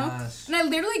 like, you know, and I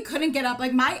literally couldn't get up.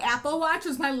 Like, my Apple Watch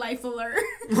was my life alert,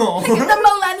 like, it's the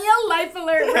millennial life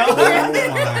alert right here.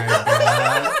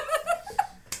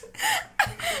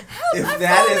 Oh my god! If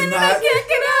that is not, I can't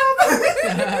get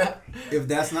up. If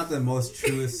that's not the most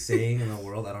truest saying in the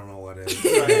world, I don't know what is.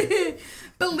 Right?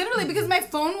 But literally, because my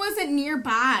phone wasn't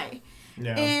nearby.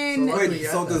 Yeah. And so, wait,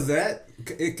 so does that,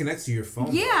 it connects to your phone?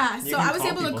 Yeah, so I was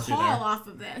able to call off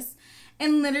of this.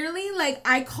 And literally, like,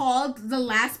 I called the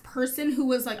last person who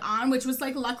was, like, on, which was,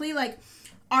 like, luckily, like,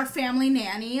 our family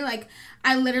nanny. Like,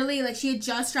 I literally, like, she had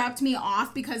just dropped me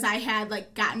off because I had,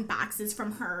 like, gotten boxes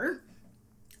from her.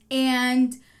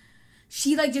 And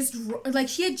she, like, just, like,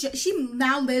 she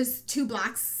now lives 2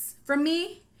 blocks from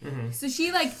me. Mm-hmm. So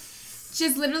she, like,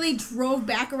 just literally drove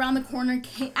back around the corner.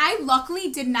 I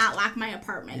luckily did not lock my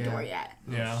apartment door yet.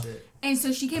 Yeah. Oh, shit. And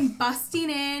so she came busting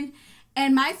in.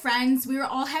 And my friends, we were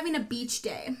all having a beach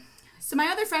day. So my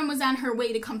other friend was on her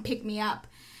way to come pick me up.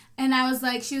 And I was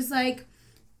like, she was like,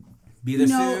 be there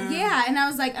soon. Yeah. And I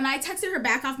was like, and I texted her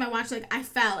back off my watch, like, I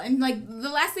fell. And, like, the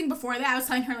last thing before that, I was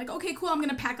telling her, like, okay, cool, I'm going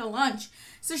to pack a lunch.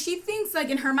 So she thinks, like,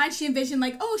 in her mind, she envisioned,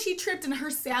 like, oh, she tripped and her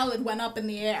salad went up in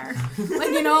the air.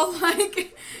 Like, you know,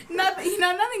 like, nothing, you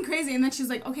know, nothing crazy. And then she's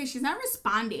like, okay, she's not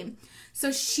responding.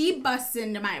 So she busts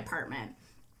into my apartment.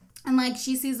 And, like,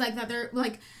 she sees, like, that they're,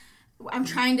 like, I'm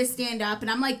trying to stand up. And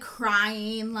I'm, like,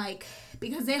 crying, like,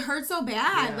 because it hurt so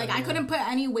bad. Yeah, like, I couldn't put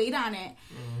any weight on it.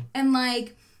 And,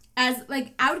 like, as,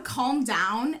 like, I would calm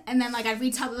down, and then, like, I'd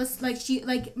retell this, like,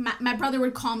 my brother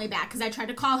would call me back, because I tried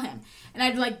to call him, and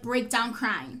I'd, like, break down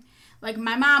crying. Like,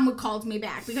 my mom would call me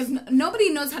back, because nobody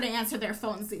knows how to answer their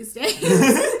phones these days,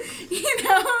 you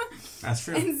know? That's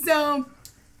true. And so,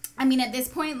 I mean, at this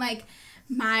point, like,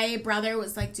 my brother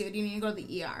was like, dude, you need to go to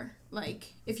the ER.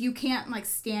 Like, if you can't, like,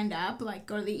 stand up, like,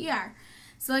 go to the ER.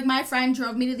 So, like, my friend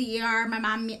drove me to the ER, my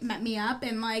mom met me up,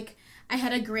 and, like, I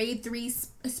had a grade 3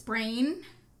 sprain.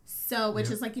 So, which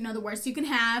is, like, you know, the worst you can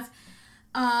have.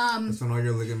 That's when all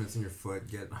your ligaments in your foot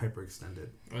get hyperextended.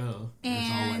 Oh.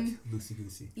 And it's all, like,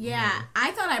 loosey-goosey. Yeah.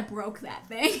 I thought I broke that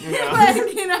thing. Yeah. Like,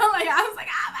 you know, like, I was like,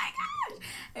 oh, my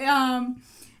gosh.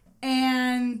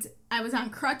 And I was on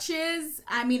crutches.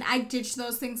 I mean, I ditched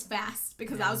those things fast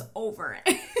because I was over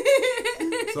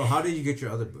it. So, how did you get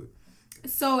your other boot?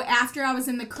 So, after I was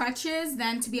in the crutches,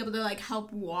 then to be able to, like,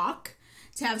 help walk,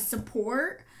 to have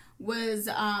support, was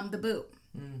the boot.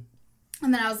 Mm.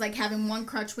 And then I was, like, having one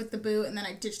crutch with the boot, and then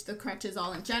I ditched the crutches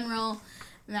all in general.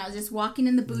 And I was just walking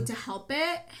in the boot to help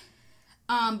it.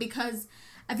 Because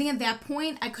I think at that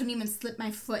point, I couldn't even slip my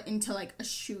foot into, like, a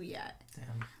shoe yet.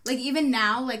 Damn. Like, even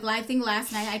now, like, I think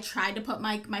last night I tried to put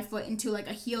my foot into, like,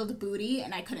 a heeled booty,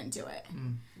 and I couldn't do it.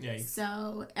 Yikes.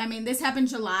 So, I mean, this happened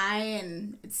July,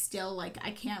 and it's still, like, I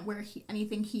can't wear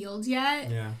anything heeled yet.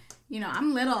 Yeah. You know,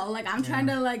 I'm little. Like, I'm trying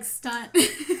to, like, stunt.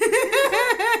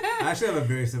 I actually have a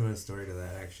very similar story to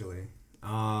that, actually.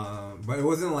 But it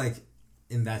wasn't, like,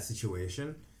 in that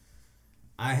situation.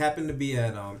 I happened to be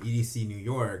at EDC New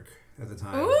York at the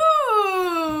time.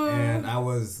 Ooh! And I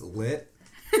was lit.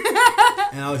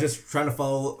 And I was just trying to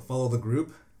follow the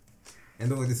group.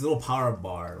 And there was, like, this little power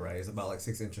bar, right? It's about, like,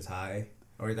 6 inches high.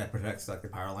 Or that protects, like, the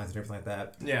power lines and everything like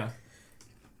that. Yeah.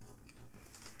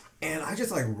 And I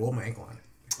just, like, rolled my ankle on it.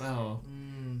 Oh.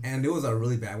 And it was a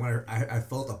really bad one. I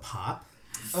felt a pop.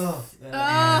 Oh. And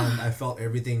I felt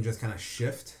everything just kind of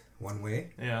shift one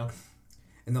way. Yeah.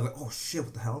 And I was like, oh shit,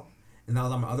 what the hell? And I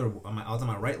was on I was on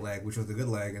my right leg, which was the good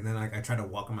leg, and then I tried to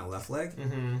walk on my left leg.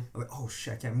 Mm-hmm. I was like, oh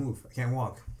shit, I can't move. I can't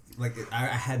walk. Like, I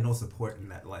had no support in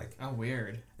that leg. Oh,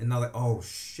 weird. And I was like, oh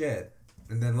shit.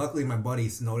 And then luckily my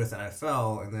buddy noticed that I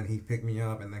fell, and then he picked me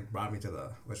up and then brought me to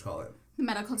the, the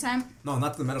medical tent? No,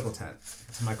 not to the medical tent.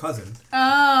 To my cousin.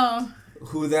 Oh.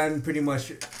 Who then pretty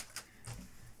much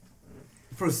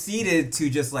proceeded to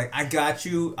just, like, I got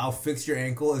you, I'll fix your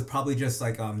ankle. It's probably just,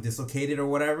 like, dislocated or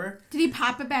whatever. Did he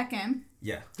pop it back in?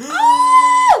 Yeah.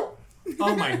 Oh!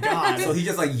 Oh my god. So he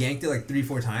just, like, yanked it, like,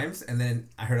 3-4 times, and then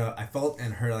I felt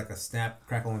and heard, like, a snap,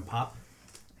 crackle, and pop.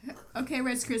 Okay,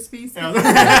 Rice Krispies.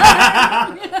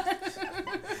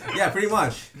 Yeah, pretty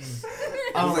much.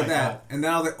 It was like that. God. And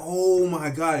then I was like, oh my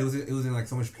god, it was in, like,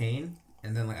 so much pain.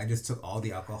 and then like I just took all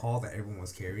the alcohol that everyone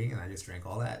was carrying, and I just drank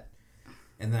all that.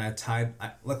 And then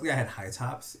luckily I had high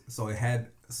tops, so it had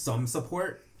some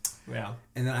support. Yeah.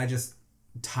 And then I just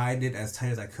tied it as tight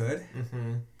as I could.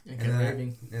 Mm-hmm. And then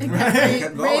raving. I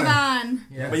kept going. Rave on.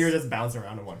 Yeah, but you were just bouncing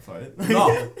around on one foot.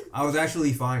 No, I was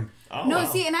actually fine. Oh, No,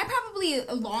 wow. see, and I probably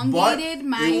elongated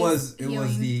my it was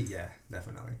healing.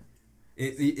 definitely.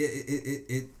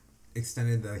 It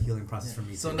extended the healing process for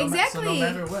me So too. no, Exactly. so no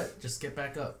matter what, just get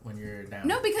back up when you're down.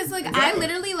 No, because like Exactly. I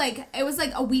literally like it was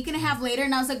like a week and a half later,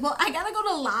 and I was like, well, I gotta go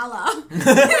to Lala. Like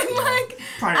I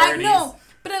Priorities. know,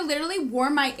 but I literally wore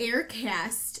my air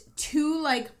cast to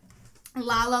like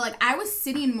Lala. Like I was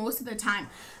sitting most of the time.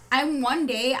 One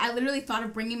day I literally thought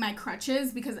of bringing my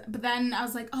crutches but then I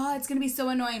was like, oh, it's gonna be so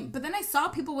annoying. But then I saw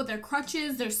people with their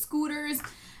crutches, their scooters,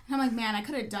 and I'm like, man, I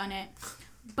could have done it.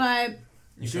 But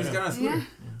You should have gotten a scooter.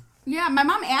 yeah, my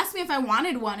mom asked me if I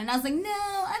wanted one, and I was like, no,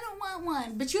 I don't want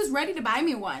one. But she was ready to buy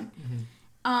me one.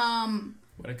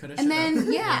 What I could have. And then,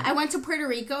 I went to Puerto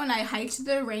Rico, and I hiked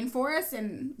the rainforest,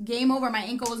 and game over. My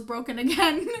ankle was broken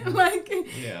again.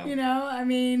 You know, I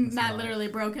mean, not literally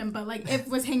broken, but, like, it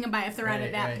was hanging by a thread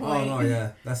at that point. Oh, no,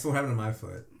 yeah. That's what happened to my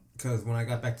foot. Because when I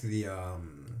got back to the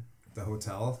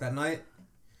hotel that night,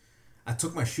 I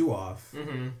took my shoe off.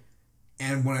 Mm-hmm.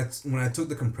 And when I took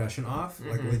the compression off,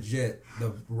 like, legit,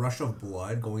 the rush of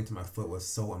blood going to my foot was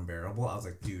so unbearable. I was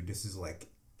like, dude, this is, like,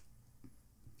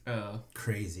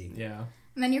 crazy. Yeah.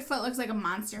 And then your foot looks like a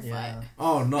monster Yeah. foot.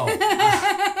 Oh, no.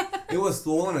 It was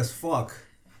swollen as fuck.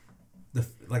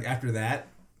 After that.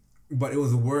 But it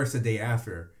was worse the day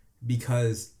after.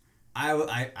 Because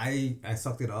I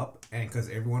sucked it up. And because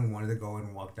everyone wanted to go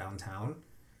and walk downtown,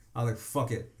 I was like, fuck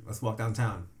it. Let's walk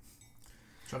downtown.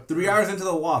 3 hours into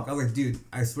the walk, I was like, dude,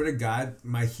 I swear to God,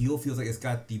 my heel feels like it's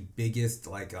got the biggest,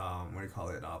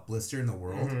 blister in the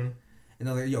world. Mm-hmm. And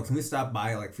I was like, yo, can we stop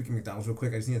by, freaking McDonald's real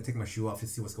quick? I just need to take my shoe off to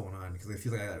see what's going on. Because I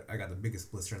feel like I got the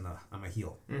biggest blister on my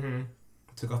heel. Mm-hmm.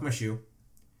 Took off my shoe.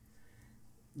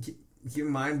 Keep in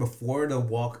mind, before the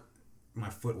walk, my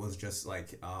foot was just,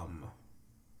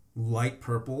 light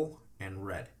purple and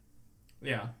red.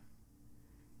 Yeah.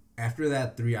 After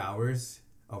that 3 hours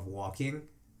of walking,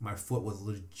 my foot was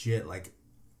legit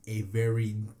a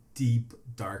very deep,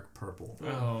 dark purple.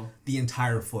 Oh. The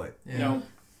entire foot. Yeah.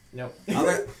 Nope.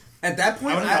 At that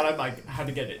point, I would have thought I had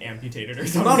to get it amputated or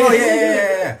something. No,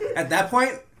 yeah. At that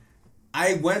point,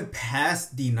 I went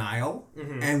past denial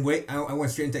and I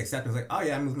went straight into acceptance. Like, oh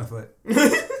yeah, I moved my foot.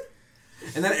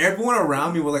 And then everyone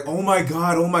around me were like, oh my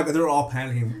god. They were all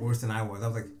panicking worse than I was. I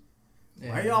was like,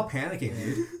 why are y'all panicking,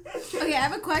 dude? Okay, I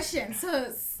have a question.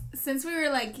 So, since we were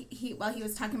he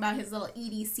was talking about his little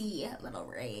EDC, little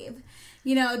rave,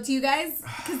 you know, do you guys,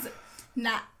 do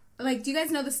you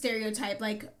guys know the stereotype,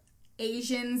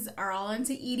 Asians are all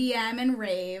into EDM and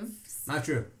raves? Not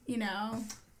true. You know?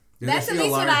 There's That's at least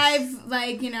what I've,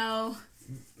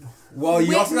 well,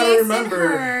 you also gotta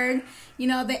remember. Heard,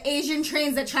 the Asian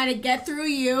trains that try to get through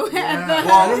you. Yeah.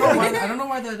 Well, I don't know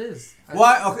why that is.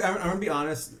 Well, okay, I'm gonna be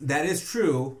honest. That is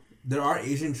true. There are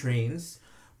Asian trains,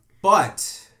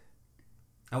 but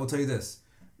I will tell you this: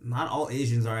 not all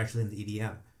Asians are actually into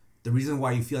EDM. The reason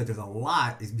why you feel like there's a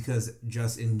lot is because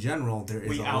just in general there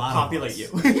is a lot of us. We outpopulate you.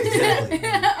 Exactly.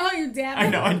 Oh, you damn it. I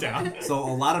know, I'm down. So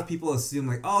a lot of people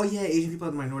assume oh yeah, Asian people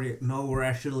are the minority. No, we're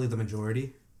actually the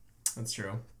majority. That's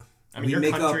true. I mean, your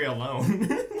country alone.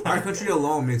 Our country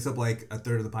alone makes up a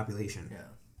third of the population.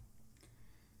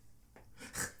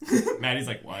 Yeah. Maddie's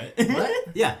like, what? What?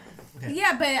 Yeah. Okay.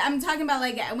 Yeah, but I'm talking about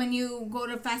when you go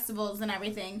to festivals and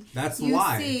everything. That's you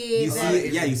why see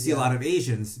you see a lot of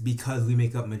Asians because we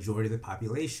make up majority of the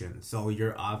population. So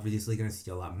you're obviously going to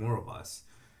see a lot more of us.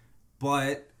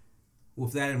 But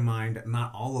with that in mind,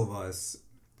 not all of us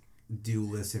do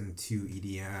listen to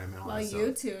EDM and all that stuff. Well,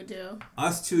 you two do.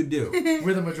 Us two do.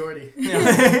 We're the majority.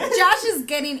 Josh is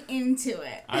getting into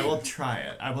it. I will try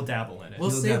it. I will dabble in it.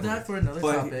 We'll save that for another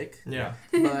topic. Yeah.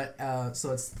 But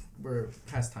so we're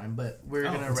past time, but we're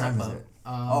gonna wrap up.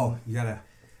 You gotta.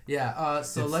 Yeah.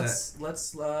 So let's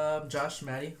Josh,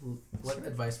 Maddie, what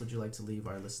advice would you like to leave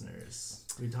our listeners?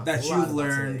 That you've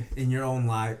learned in your own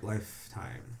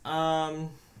lifetime.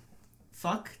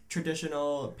 Fuck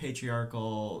traditional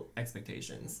patriarchal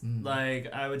expectations.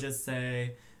 I would just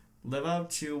say, live up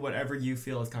to whatever you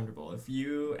feel is comfortable.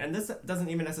 And this doesn't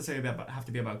even necessarily have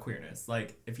to be about queerness.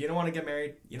 If you don't want to get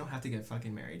married, you don't have to get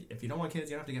fucking married. If you don't want kids,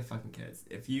 you don't have to get fucking kids.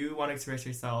 If you want to express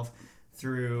yourself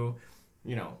through,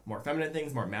 more feminine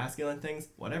things, more masculine things,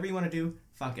 whatever you want to do,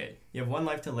 fuck it. You have one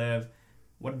life to live.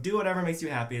 Do whatever makes you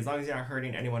happy, as long as you're not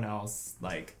hurting anyone else.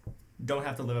 Don't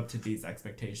have to live up to these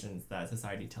expectations that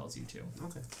society tells you to.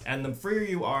 Okay. And the freer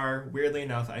you are, weirdly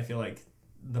enough, I feel like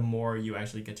the more you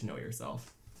actually get to know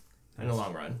yourself in the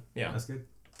long run. Yeah. That's good.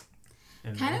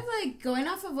 And kind of like going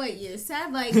off of what you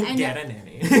said, like I Get know, a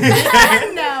nanny.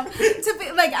 no, to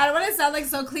be like I don't want to sound like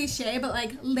so cliche, but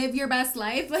like live your best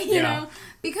life, like you know,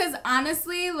 because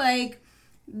honestly, like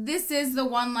this is the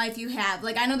one life you have.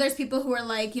 Like I know there's people who are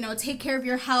like, you know, take care of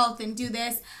your health and do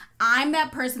this. I'm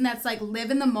that person that's like live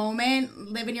in the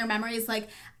moment, live in your memories. Like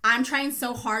I'm trying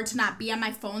so hard to not be on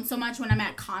my phone so much when I'm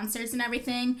at concerts and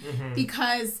everything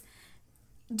because.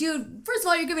 Dude, first of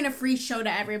all, you're giving a free show to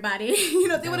everybody. You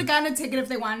know, they would have gotten a ticket if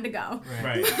they wanted to go.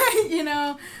 Right. You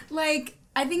know, like,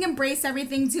 I think embrace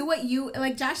everything. Do what you,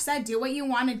 like Josh said, do what you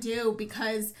want to do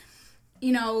because,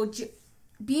 you know,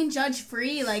 being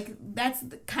judge-free, like, that's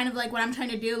kind of like what I'm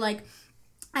trying to do. Like,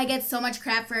 I get so much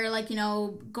crap for, like, you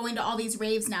know, going to all these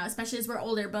raves now, especially as we're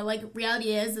older. But, like,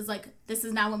 reality is like, this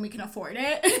is not when we can afford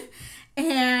it.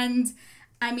 And,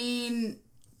 I mean...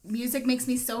 music makes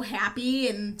me so happy,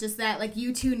 and just that, like,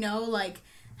 you two know, like,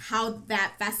 how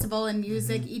that festival and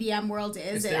music EDM world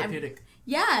is. It's therapeutic.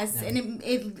 Yes, yeah. And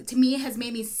it to me has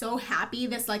made me so happy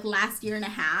this, like, last year and a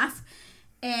half.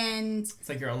 And it's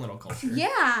like your own little culture.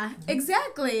 Yeah,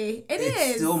 exactly.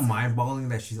 It's still mind-boggling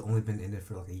that she's only been in it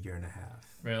for, like, a year and a half.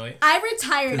 Really? I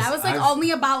retired. I was, like, only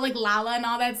about, like, Lala and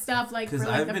all that stuff, like, for, like,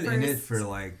 I've been in it for,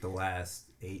 like, the last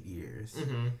 8 years.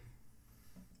 Mm-hmm.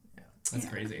 Yeah, that's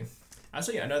crazy.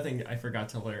 Actually, another thing I forgot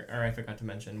to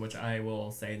mention, which I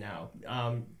will say now,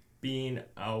 being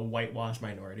a whitewashed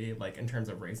minority, like in terms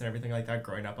of race and everything like that,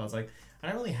 growing up, I was like, I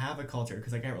don't really have a culture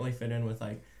because I can't really fit in with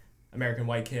like American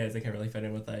white kids. I can't really fit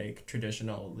in with like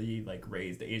traditionally like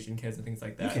raised Asian kids and things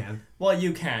like that. You can. Well,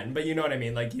 you can, but you know what I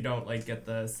mean. Like you don't like get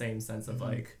the same sense of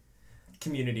like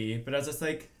community. But I was just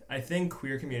like, I think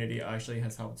queer community actually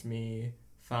has helped me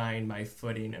find my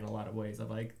footing in a lot of ways of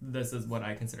like, this is what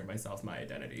I consider myself, my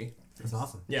identity. That's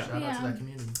awesome. Yeah. Shout out to that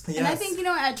community. Yes. And I think, you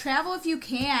know, travel if you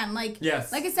can. Like,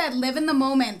 yes. Like I said, live in the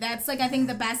moment. That's, like, I think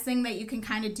the best thing that you can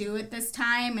kind of do at this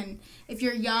time. And if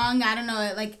you're young, I don't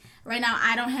know, like, right now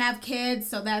I don't have kids,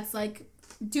 so that's, like,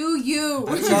 do you.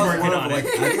 I think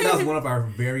that was one of our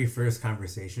very first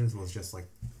conversations was just, like,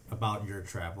 about your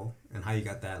travel and how you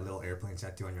got that little airplane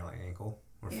tattoo on your, like, ankle.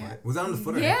 Or foot. Was that on the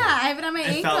foot or ankle? I have it on my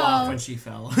ankle. It fell off when she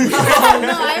fell. No,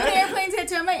 I have an airplane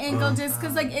tattoo on my ankle just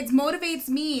because, like, it motivates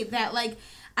me that, like,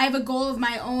 I have a goal of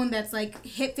my own that's, like,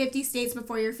 hit 50 states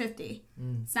before you're 50.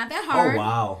 It's not that hard. Oh,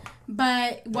 wow.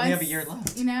 But once... We have a year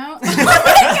left. You know? Oh, my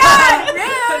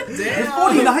God, rude. You're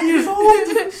 49 years old.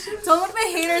 Don't let the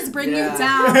haters bring you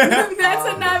down.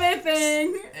 That's another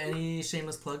thing. Any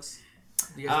shameless plugs?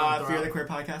 Fear the Queer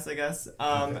Podcast, I guess.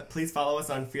 Please follow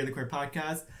us on Fear the Queer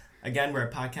Podcast. Again, we're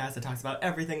a podcast that talks about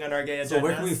everything on our gay agenda. So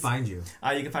where can we find you?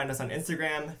 You can find us on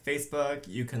Instagram, Facebook.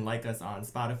 You can like us on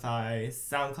Spotify,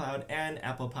 SoundCloud, and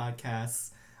Apple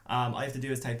Podcasts. All you have to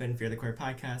do is type in Fear the Queer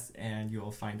Podcast, and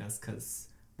you'll find us, because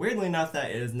weirdly enough, that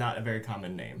is not a very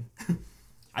common name.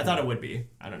 I thought it would be.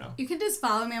 I don't know. You can just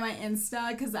follow me on my Insta,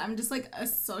 because I'm just, like, a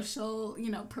social,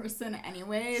 you know, person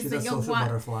anyways. She's a social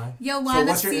butterfly. You'll want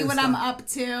to see what I'm up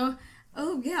to.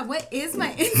 Oh, yeah. What is my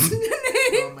Insta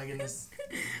name? Oh, my goodness.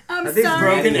 I'm I think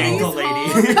sorry. Broken Ankle Lady.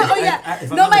 Oh, yeah.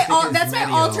 That's my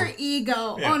alter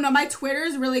ego. Yeah. Oh, no. My Twitter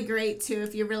is really great, too,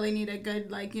 if you really need a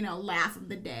good, like, you know, laugh of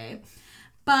the day.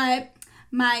 But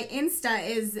my Insta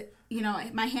is... You know,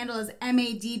 my handle is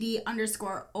MADD_OH.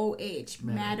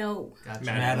 Maddo. Gotcha.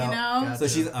 Maddo. You know? Gotcha. So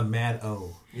she's a mad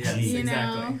O. Yes, You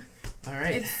exactly. know? All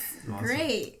right. It's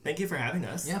great. Thank you for having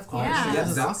us. Yeah, of course. Yeah. That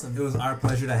was awesome. It was our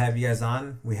pleasure to have you guys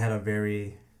on. We had a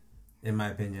very, in my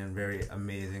opinion, very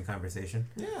amazing conversation.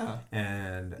 Yeah.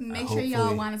 And Make sure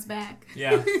y'all want us back.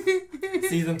 Yeah.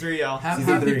 Season 3, y'all.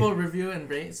 Have people review and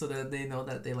rate so that they know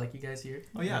that they like you guys here.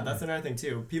 Oh, yeah, that's another thing,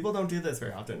 too. People don't do this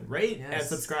very often. Rate and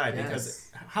subscribe, because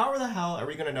how the hell are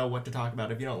we going to know what to talk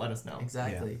about if you don't let us know?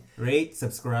 Exactly. Yeah. Rate,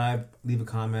 subscribe, leave a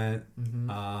comment.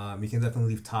 You can definitely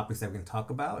leave topics that we can talk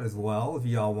about as well if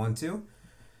y'all want to.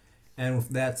 And with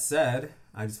that said,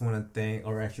 I just want to thank,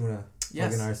 or actually want to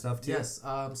plug in our stuff, too. Yes.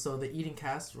 So the Eating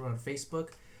Cast, we're on Facebook.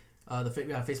 The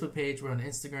Facebook page, we're on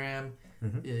Instagram,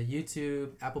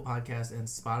 YouTube, Apple Podcasts, and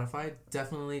Spotify.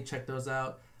 Definitely check those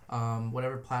out.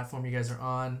 Whatever platform you guys are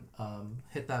on,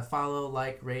 hit that follow,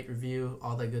 like, rate, review,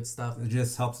 all that good stuff. It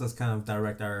just helps us kind of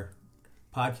direct our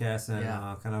podcast and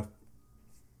kind of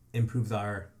improves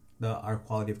our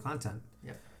quality of content.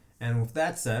 Yeah. And with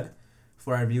that said,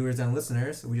 for our viewers and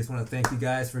listeners, we just want to thank you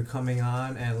guys for coming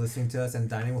on and listening to us and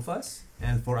dining with us.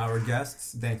 And for our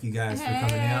guests, thank you guys for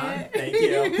coming on. Thank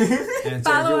you. And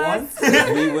to everyone,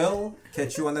 we will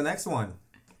catch you on the next one.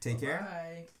 Take care.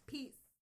 Bye.